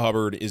 Chuba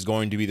Hubbard is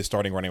going to be the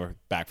starting running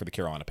back for the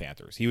Carolina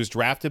Panthers. He was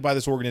drafted by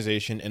this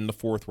organization in the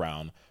 4th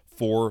round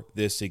for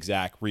this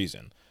exact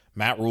reason.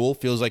 Matt Rule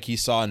feels like he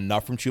saw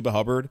enough from Chuba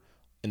Hubbard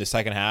in the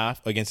second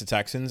half against the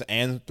Texans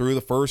and through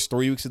the first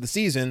 3 weeks of the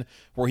season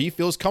where he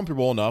feels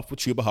comfortable enough with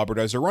Chuba Hubbard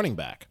as a running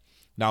back.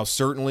 Now,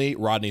 certainly,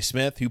 Rodney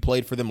Smith, who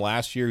played for them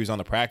last year, who's on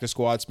the practice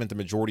squad, spent the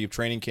majority of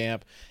training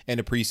camp and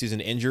the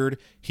preseason injured.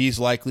 He's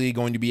likely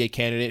going to be a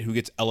candidate who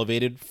gets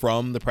elevated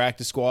from the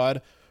practice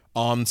squad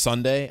on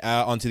Sunday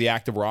onto the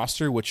active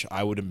roster, which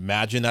I would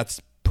imagine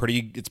it's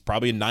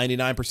probably a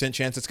 99%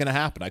 chance it's going to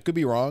happen. I could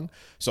be wrong.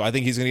 So I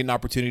think he's going to get an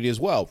opportunity as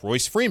well.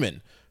 Royce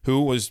Freeman,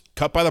 who was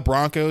cut by the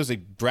Broncos. They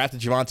drafted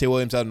Javonte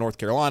Williams out of North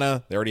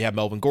Carolina. They already have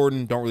Melvin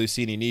Gordon. Don't really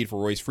see any need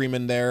for Royce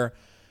Freeman there.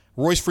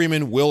 Royce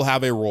Freeman will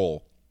have a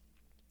role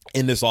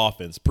in this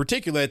offense.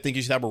 Particularly, I think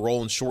he should have a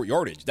role in short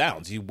yardage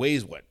downs. He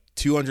weighs,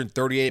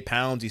 238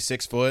 pounds. He's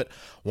 6 foot.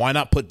 Why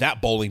not put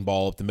that bowling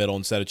ball up the middle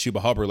instead of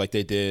Chuba Hubbard like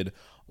they did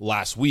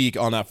last week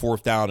on that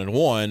 4th down and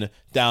 1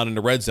 down in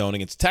the red zone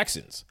against the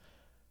Texans?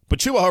 But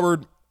Chuba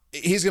Hubbard,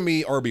 he's going to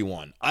be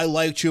RB1. I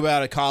like Chuba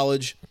out of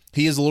college.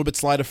 He is a little bit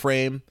slight of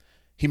frame.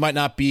 He might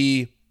not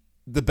be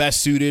the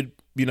best suited,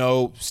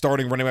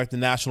 starting running back in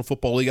the National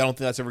Football League. I don't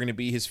think that's ever going to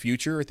be his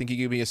future. I think he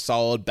could be a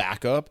solid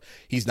backup.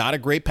 He's not a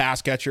great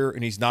pass catcher,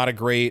 and he's not a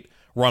great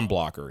run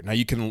blocker. Now,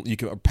 you can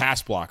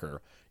pass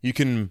blocker. You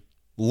can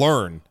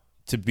learn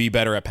to be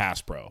better at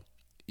pass pro.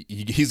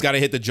 He's got to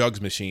hit the jugs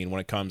machine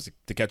when it comes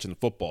to catching the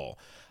football.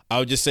 I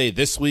would just say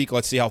this week,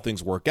 let's see how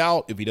things work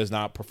out. If he does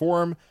not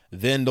perform,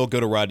 then they'll go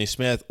to Rodney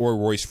Smith or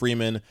Royce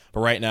Freeman. But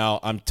right now,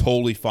 I'm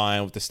totally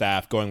fine with the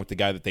staff going with the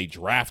guy that they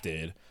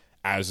drafted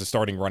as the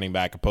starting running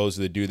back opposed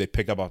to the dude they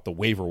picked up off the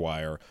waiver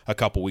wire a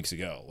couple weeks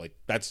ago.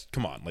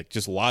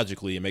 Just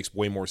logically, it makes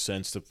way more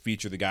sense to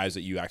feature the guys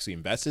that you actually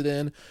invested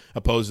in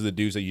opposed to the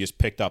dudes that you just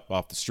picked up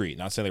off the street.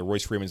 Not saying that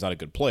Royce Freeman's not a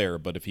good player,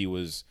 but if he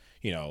was,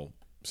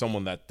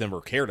 someone that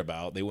Denver cared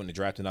about, they wouldn't have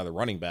drafted another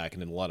running back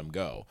and then let him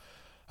go.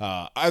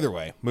 Either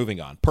way,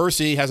 moving on.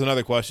 Percy has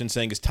another question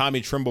saying, is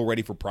Tommy Tremble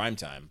ready for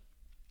primetime?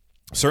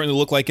 Certainly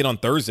looked like it on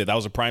Thursday. That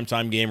was a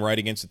primetime game right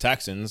against the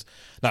Texans.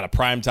 Not a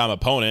primetime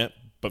opponent,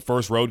 but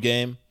first road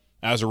game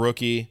as a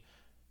rookie.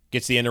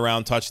 Gets the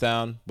end-around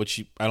touchdown,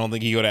 which I don't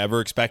think he would have ever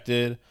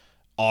expected.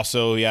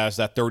 Also, he has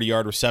that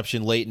 30-yard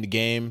reception late in the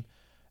game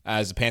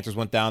as the Panthers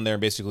went down there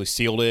and basically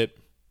sealed it.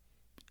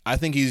 I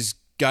think he's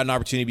got an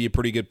opportunity to be a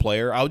pretty good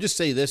player. I'll just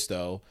say this,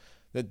 though.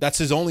 That's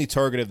his only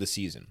target of the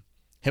season.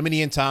 Him and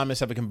Ian Thomas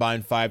have a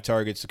combined 5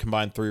 targets, a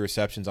combined 3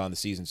 receptions on the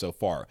season so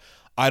far.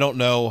 I don't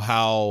know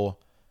how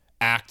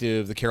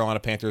active the Carolina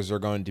Panthers are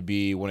going to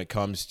be when it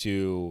comes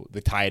to the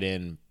tight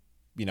end,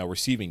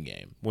 receiving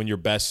game, when your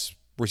best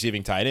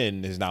receiving tight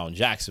end is now in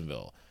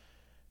Jacksonville.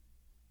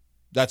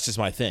 That's just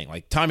my thing.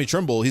 Like Tommy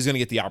Tremble, he's going to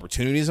get the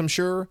opportunities, I'm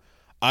sure.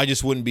 I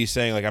just wouldn't be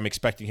saying I'm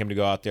expecting him to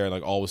go out there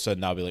and all of a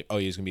sudden I'll be like, oh,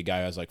 he's gonna be a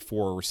guy who has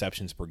 4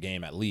 receptions per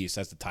game at least.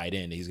 That's the tight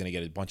end. He's gonna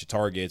get a bunch of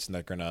targets and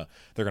they're gonna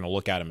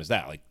look at him as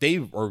that. They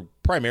are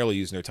primarily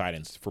using their tight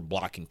ends for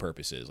blocking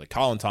purposes. Like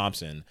Colin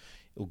Thompson,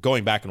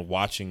 going back and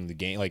watching the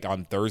game,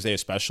 on Thursday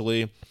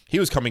especially, he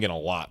was coming in a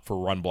lot for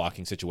run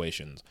blocking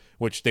situations,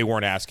 which they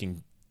weren't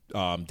asking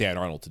Dan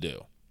Arnold to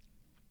do.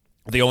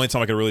 The only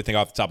time I could really think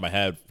off the top of my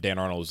head, Dan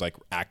Arnold was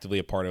actively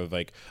a part of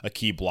a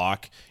key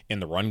block in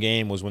the run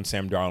game was when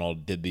Sam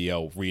Darnold did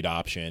the read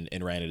option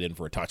and ran it in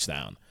for a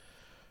touchdown.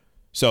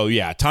 So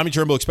yeah, Tommy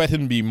Tremble, expect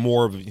him to be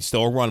more of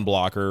still a run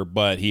blocker,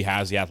 but he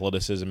has the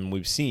athleticism and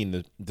we've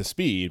seen the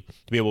speed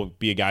to be able to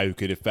be a guy who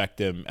could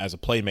affect him as a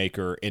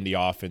playmaker in the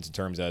offense in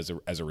terms as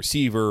a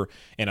receiver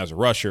and as a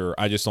rusher.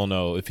 I just don't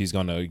know if he's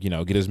going to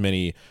get as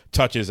many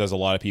touches as a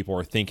lot of people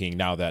are thinking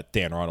now that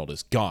Dan Arnold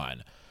is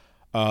gone.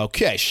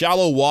 Okay,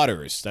 Shallow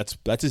Waters,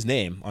 that's his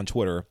name on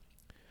Twitter.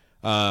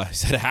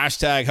 Said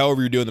hashtag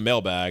however you're doing the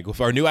mailbag.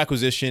 With our new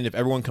acquisition, if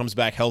everyone comes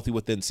back healthy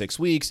within 6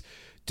 weeks,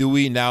 do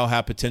we now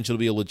have potential to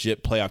be a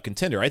legit playoff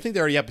contender? I think they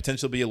already have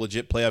potential to be a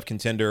legit playoff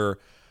contender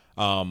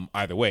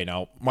either way.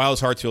 Now,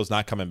 Miles Hartfield's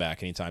not coming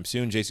back anytime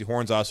soon. J.C.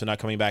 Horn's also not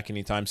coming back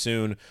anytime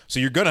soon. So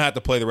you're going to have to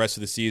play the rest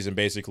of the season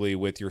basically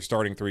with your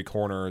starting 3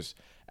 corners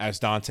as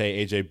Donte,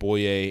 A.J.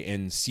 Boye,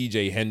 and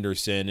C.J.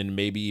 Henderson, and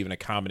maybe even a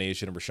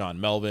combination of Rashawn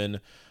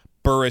Melvin.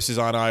 Burris is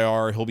on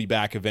IR. He'll be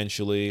back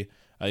eventually.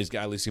 He's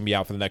at least going to be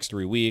out for the next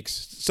 3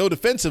 weeks. So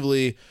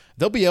defensively,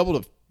 they'll be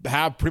able to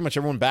have pretty much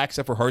everyone back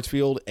except for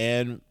Hartsfield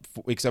and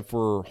except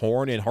for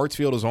Horn, and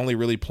Hartsfield is only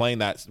really playing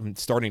that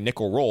starting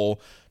nickel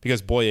role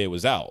because Boye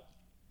was out.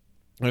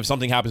 And if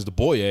something happens to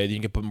Boye, you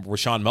can put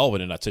Rashawn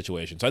Melvin in that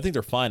situation. So I think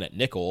they're fine at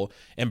nickel,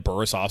 and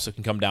Burris also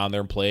can come down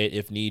there and play it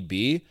if need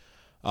be.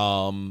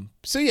 And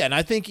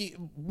I think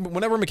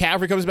whenever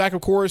McCaffrey comes back,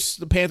 of course,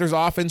 the Panthers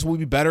offense will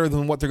be better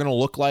than what they're going to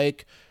look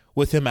like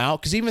with him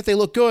out. Because even if they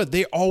look good,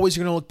 they always are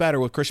going to look better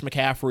with Christian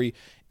McCaffrey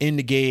in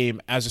the game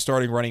as a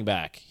starting running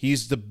back.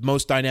 He's the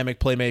most dynamic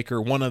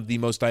playmaker, one of the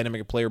most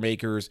dynamic player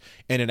makers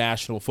in the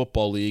National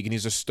Football League. And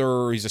he's a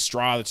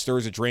straw that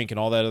stirs a drink and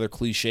all that other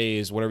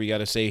cliches, whatever you got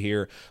to say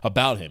here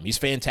about him. He's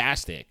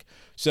fantastic.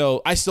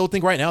 So I still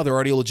think right now they're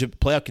already a legit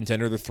playoff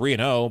contender. They're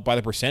 3-0 by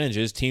the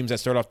percentages. Teams that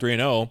start off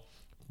 3-0,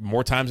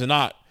 more times than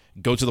not,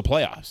 go to the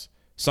playoffs.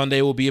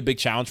 Sunday will be a big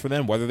challenge for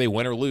them. Whether they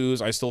win or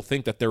lose, I still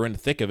think that they're in the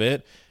thick of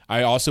it.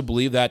 I also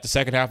believe that the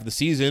second half of the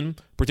season,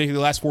 particularly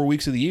the last 4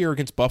 weeks of the year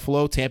against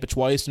Buffalo, Tampa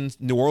twice, and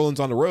New Orleans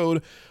on the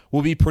road,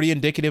 will be pretty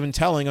indicative and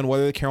telling on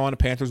whether the Carolina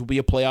Panthers will be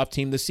a playoff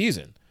team this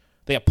season.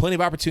 They have plenty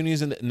of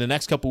opportunities in the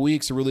next couple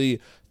weeks to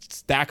really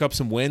stack up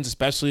some wins,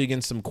 especially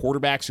against some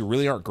quarterbacks who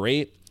really aren't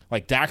great.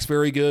 Like Dak's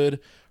very good.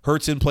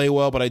 Hurts didn't play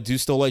well, but I do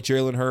still like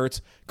Jalen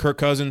Hurts. Kirk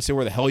Cousins, say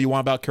where the hell you want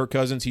about Kirk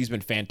Cousins. He's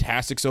been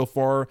fantastic so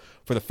far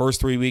for the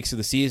first 3 weeks of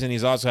the season.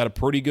 He's also had a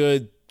pretty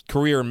good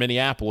career in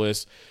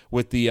Minneapolis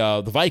with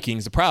the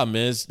Vikings. The problem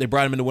is they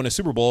brought him in to win a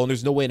Super Bowl, and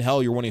there's no way in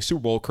hell you're winning a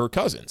Super Bowl with Kirk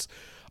Cousins.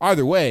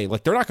 Either way,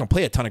 like they're not going to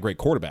play a ton of great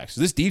quarterbacks.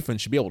 So this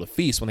defense should be able to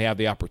feast when they have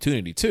the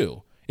opportunity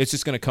too. It's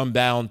just going to come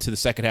down to the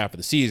second half of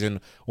the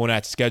season when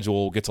that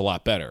schedule gets a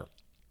lot better.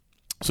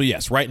 So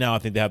yes, right now I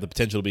think they have the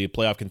potential to be a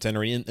playoff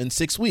contender in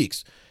 6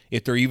 weeks.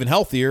 If they're even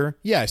healthier,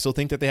 I still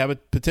think that they have a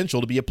potential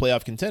to be a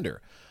playoff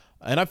contender.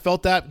 And I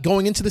felt that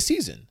going into the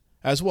season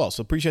as well.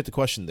 So appreciate the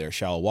question there,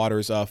 Shallow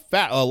Waters.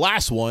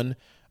 Last one,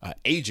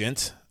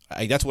 Agent.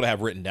 That's what I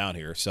have written down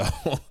here. So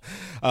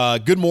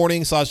good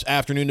morning /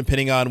 afternoon,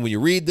 depending on when you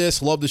read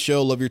this. Love the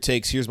show. Love your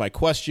takes. Here's my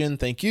question.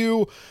 Thank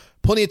you.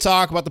 Plenty of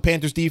talk about the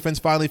Panthers defense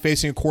finally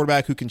facing a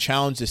quarterback who can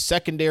challenge the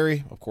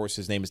secondary. Of course,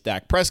 his name is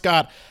Dak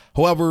Prescott.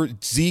 However,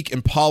 Zeke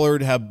and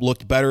Pollard have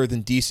looked better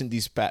than decent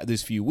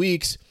these few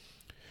weeks.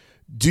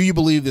 Do you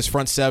believe this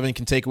front seven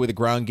can take away the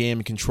ground game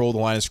and control the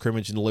line of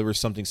scrimmage and deliver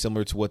something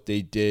similar to what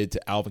they did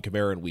to Alvin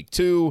Kamara in week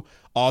 2?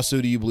 Also,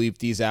 do you believe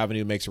Thies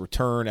Avenue makes a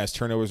return as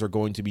turnovers are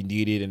going to be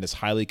needed and is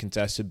highly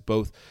contested,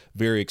 both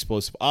very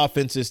explosive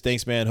offenses?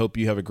 Thanks, man. Hope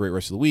you have a great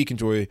rest of the week.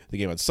 Enjoy the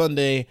game on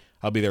Sunday.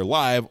 I'll be there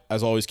live.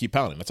 As always, keep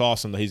pounding. It's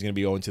awesome that he's going to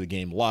be going to the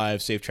game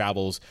live. Safe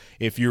travels.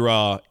 If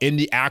you're in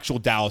the actual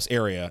Dallas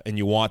area and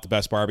you want the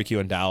best barbecue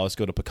in Dallas,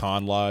 go to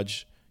Pecan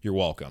Lodge. You're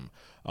welcome.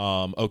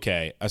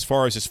 Okay, as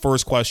far as his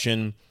first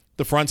question,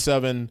 the front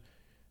seven,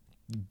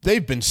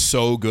 they've been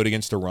so good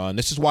against the run.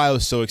 This is why I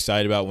was so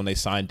excited about when they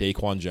signed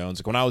Daquan Jones.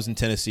 Like when I was in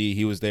Tennessee,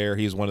 he was there.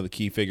 He was one of the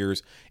key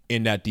figures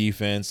in that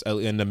defense,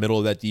 in the middle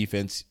of that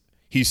defense.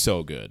 He's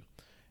so good.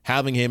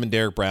 Having him and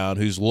Derek Brown,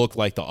 who's looked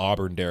like the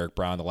Auburn Derek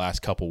Brown the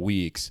last couple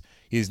weeks,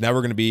 he's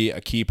never going to be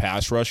a key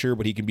pass rusher,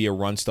 but he can be a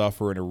run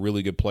stuffer and a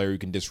really good player who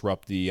can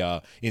disrupt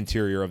the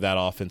interior of that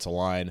offensive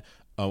line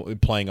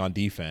playing on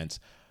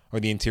defense. Or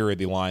the interior of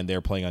the line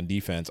there playing on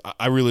defense.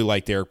 I really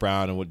like Derek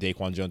Brown and what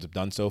Daquan Jones have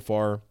done so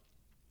far.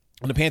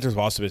 And the Panthers have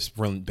also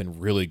been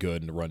really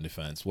good in the run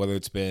defense, whether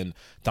it's been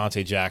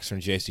Donte Jackson,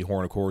 J.C.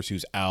 Horn, of course,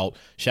 who's out.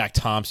 Shaq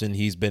Thompson,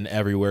 he's been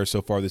everywhere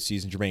so far this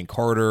season. Jermaine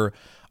Carter.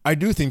 I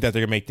do think that they're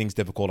going to make things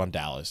difficult on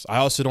Dallas. I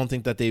also don't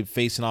think that they've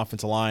faced an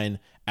offensive line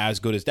as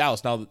good as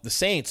Dallas. Now, the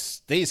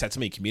Saints, they just had so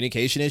many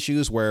communication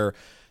issues where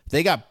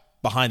they got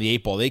behind the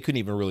 8 ball. They couldn't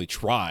even really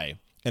try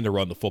and to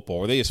run the football,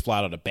 or they just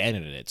flat out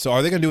abandoned it. So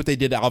are they going to do what they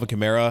did to Alvin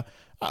Kamara?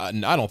 I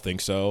don't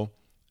think so.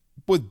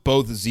 With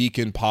both Zeke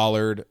and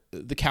Pollard,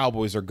 the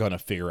Cowboys are going to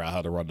figure out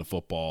how to run the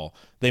football.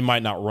 They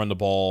might not run the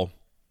ball,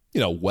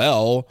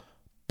 well,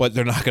 but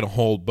they're not going to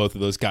hold both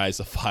of those guys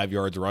to 5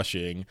 yards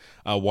rushing,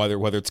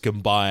 whether it's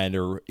combined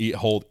or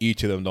hold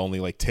each of them to only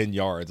like 10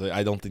 yards.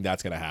 I don't think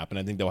that's going to happen.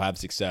 I think they'll have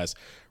success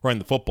running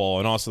the football,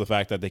 and also the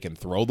fact that they can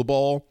throw the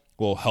ball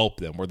will help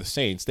them. Where the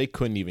Saints, they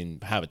couldn't even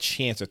have a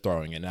chance at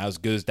throwing it. And as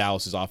good as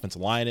Dallas's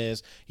offensive line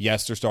is,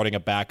 yes, they're starting a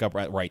backup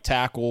at right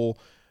tackle.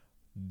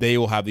 They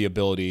will have the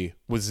ability,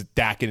 with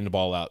Dak getting the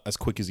ball out as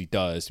quick as he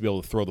does, to be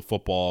able to throw the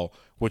football,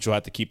 which will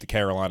have to keep the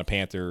Carolina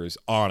Panthers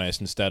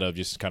honest instead of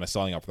just kind of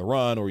selling out for the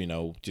run or,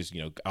 just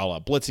a la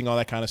blitzing, all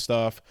that kind of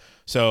stuff.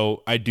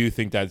 So I do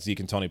think that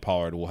Zeke and Tony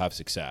Pollard will have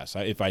success.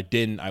 If I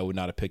didn't, I would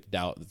not have picked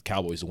out the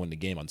Cowboys to win the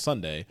game on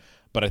Sunday.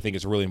 But I think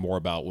it's really more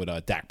about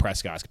what Dak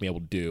Prescott's going to be able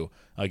to do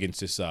against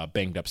this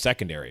banged-up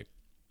secondary.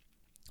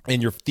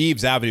 And your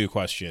Thieves Avenue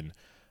question,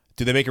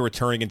 do they make a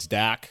return against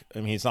Dak?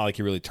 I mean, it's not like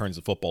he really turns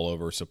the football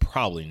over, so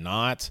probably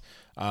not.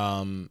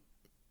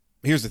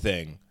 Here's the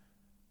thing.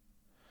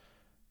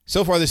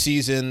 So far this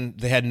season,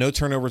 they had no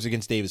turnovers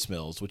against Davis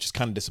Mills, which is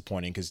kind of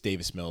disappointing because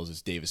Davis Mills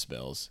is Davis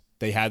Mills.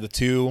 They had the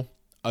 2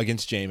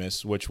 against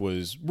Jameis, which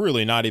was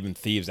really not even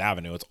Thieves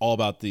Avenue. It's all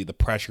about the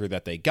pressure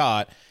that they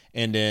got.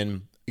 And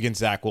then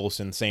against Zach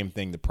Wilson, same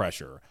thing, the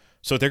pressure.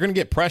 So if they're going to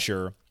get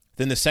pressure,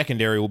 then the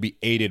secondary will be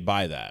aided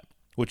by that.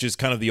 which is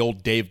kind of the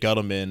old Dave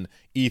Gettleman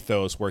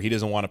ethos where he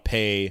doesn't want to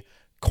pay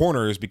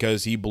corners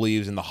because he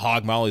believes in the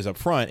hog mollies up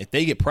front. If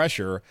they get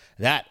pressure,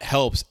 that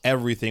helps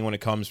everything when it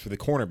comes for the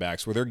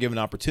cornerbacks, where they're given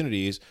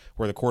opportunities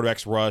where the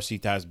quarterback's rush,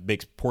 he has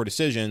big poor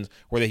decisions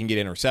where they can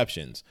get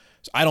interceptions.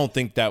 So I don't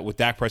think that with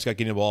Dak Prescott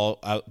getting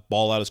the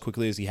ball out as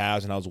quickly as he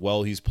has and how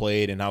well he's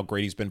played and how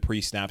great he's been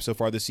pre-snap so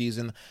far this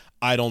season,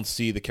 I don't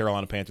see the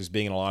Carolina Panthers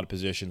being in a lot of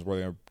positions where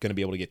they're going to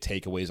be able to get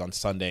takeaways on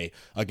Sunday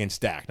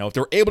against Dak. Now, if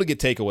they're able to get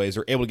takeaways,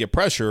 they're able to get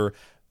pressure,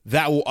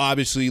 that will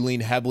obviously lean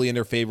heavily in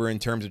their favor in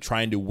terms of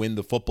trying to win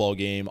the football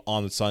game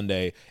on the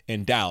Sunday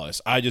in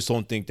Dallas. I just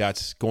don't think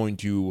that's going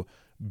to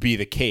be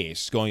the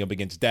case going up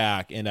against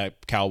Dak and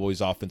that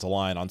Cowboys offensive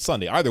line on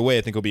Sunday. Either way,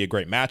 I think it'll be a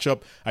great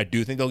matchup. I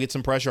do think they'll get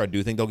some pressure. I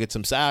do think they'll get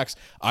some sacks.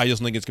 I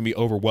just think it's going to be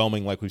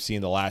overwhelming like we've seen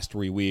the last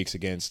 3 weeks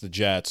against the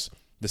Jets,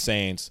 the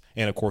Saints,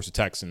 and of course the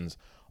Texans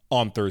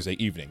on Thursday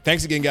evening.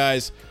 Thanks again,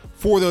 guys,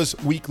 for those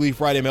weekly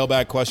Friday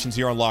mailbag questions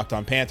here on Locked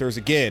On Panthers.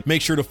 Again,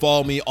 make sure to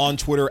follow me on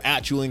Twitter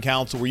at Julian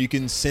Council, where you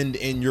can send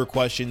in your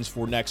questions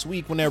for next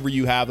week whenever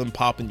you have them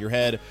pop in your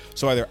head.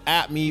 So either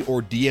at me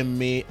or DM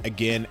me,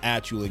 again,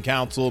 at Julian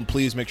Council. And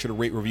please make sure to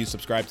rate, review,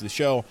 subscribe to the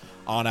show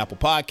on Apple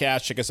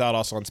Podcasts. Check us out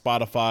also on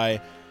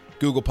Spotify,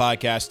 Google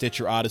Podcasts,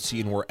 Stitcher, Odyssey,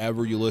 and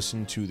wherever you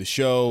listen to the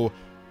show.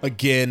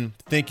 Again,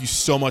 thank you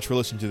so much for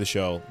listening to the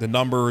show. The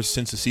numbers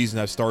since the season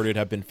has started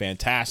have been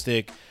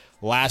fantastic.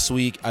 Last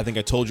week, I think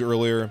I told you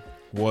earlier,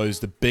 was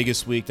the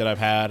biggest week that I've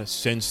had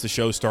since the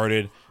show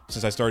started,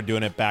 since I started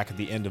doing it back at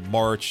the end of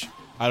March.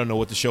 I don't know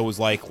what the show was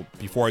like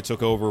before I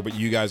took over, but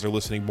you guys are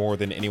listening more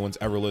than anyone's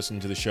ever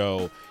listened to the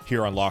show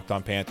here on Locked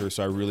On Panthers,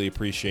 so I really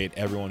appreciate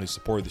everyone who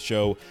supported the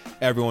show,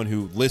 everyone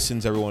who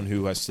listens, everyone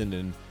who has sent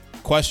in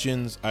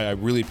questions. I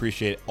really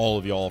appreciate all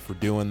of y'all for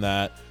doing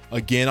that.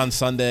 Again, on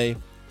Sunday,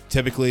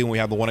 typically when we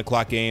have the 1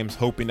 o'clock games,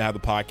 hoping to have the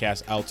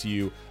podcast out to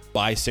you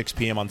by 6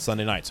 p.m. on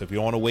Sunday night. So if you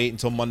don't want to wait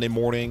until Monday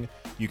morning,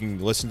 you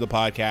can listen to the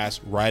podcast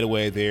right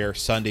away there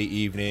Sunday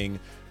evening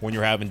when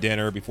you're having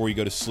dinner before you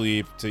go to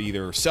sleep to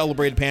either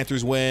celebrate a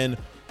Panthers win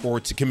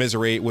or to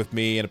commiserate with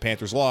me and a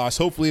Panthers loss.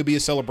 Hopefully it'll be a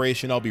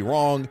celebration. I'll be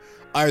wrong.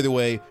 Either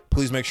way,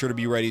 please make sure to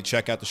be ready to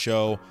check out the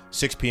show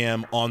 6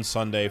 p.m. on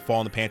Sunday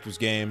following the Panthers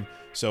game.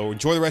 So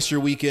enjoy the rest of your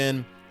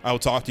weekend. I will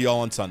talk to you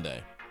all on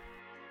Sunday.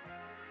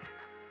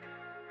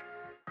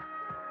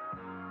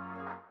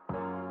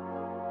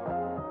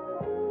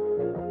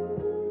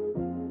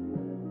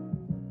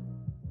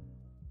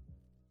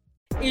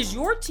 Is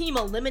your team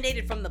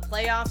eliminated from the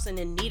playoffs and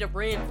in need of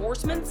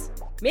reinforcements?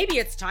 Maybe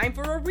it's time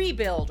for a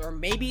rebuild, or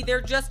maybe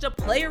they're just a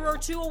player or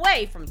two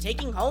away from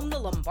taking home the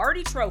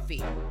Lombardi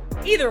Trophy.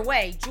 Either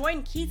way,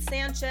 join Keith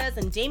Sanchez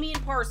and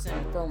Damian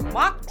Parson for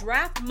Mock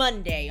Draft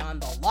Monday on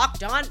the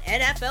Locked On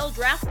NFL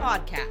Draft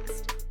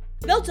Podcast.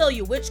 They'll tell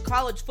you which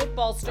college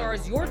football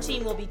stars your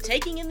team will be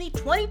taking in the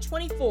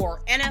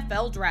 2024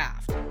 NFL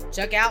Draft.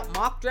 Check out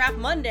Mock Draft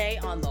Monday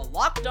on the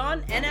Locked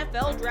On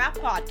NFL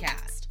Draft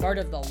Podcast, part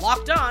of the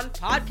Locked On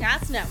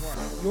Podcast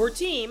Network, your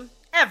team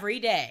every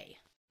day.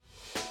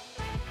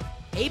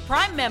 Hey,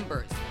 Prime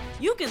members,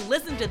 you can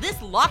listen to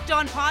this Locked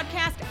On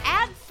podcast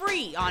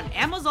ad-free on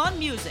Amazon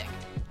Music.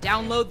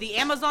 Download the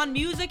Amazon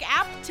Music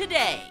app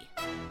today.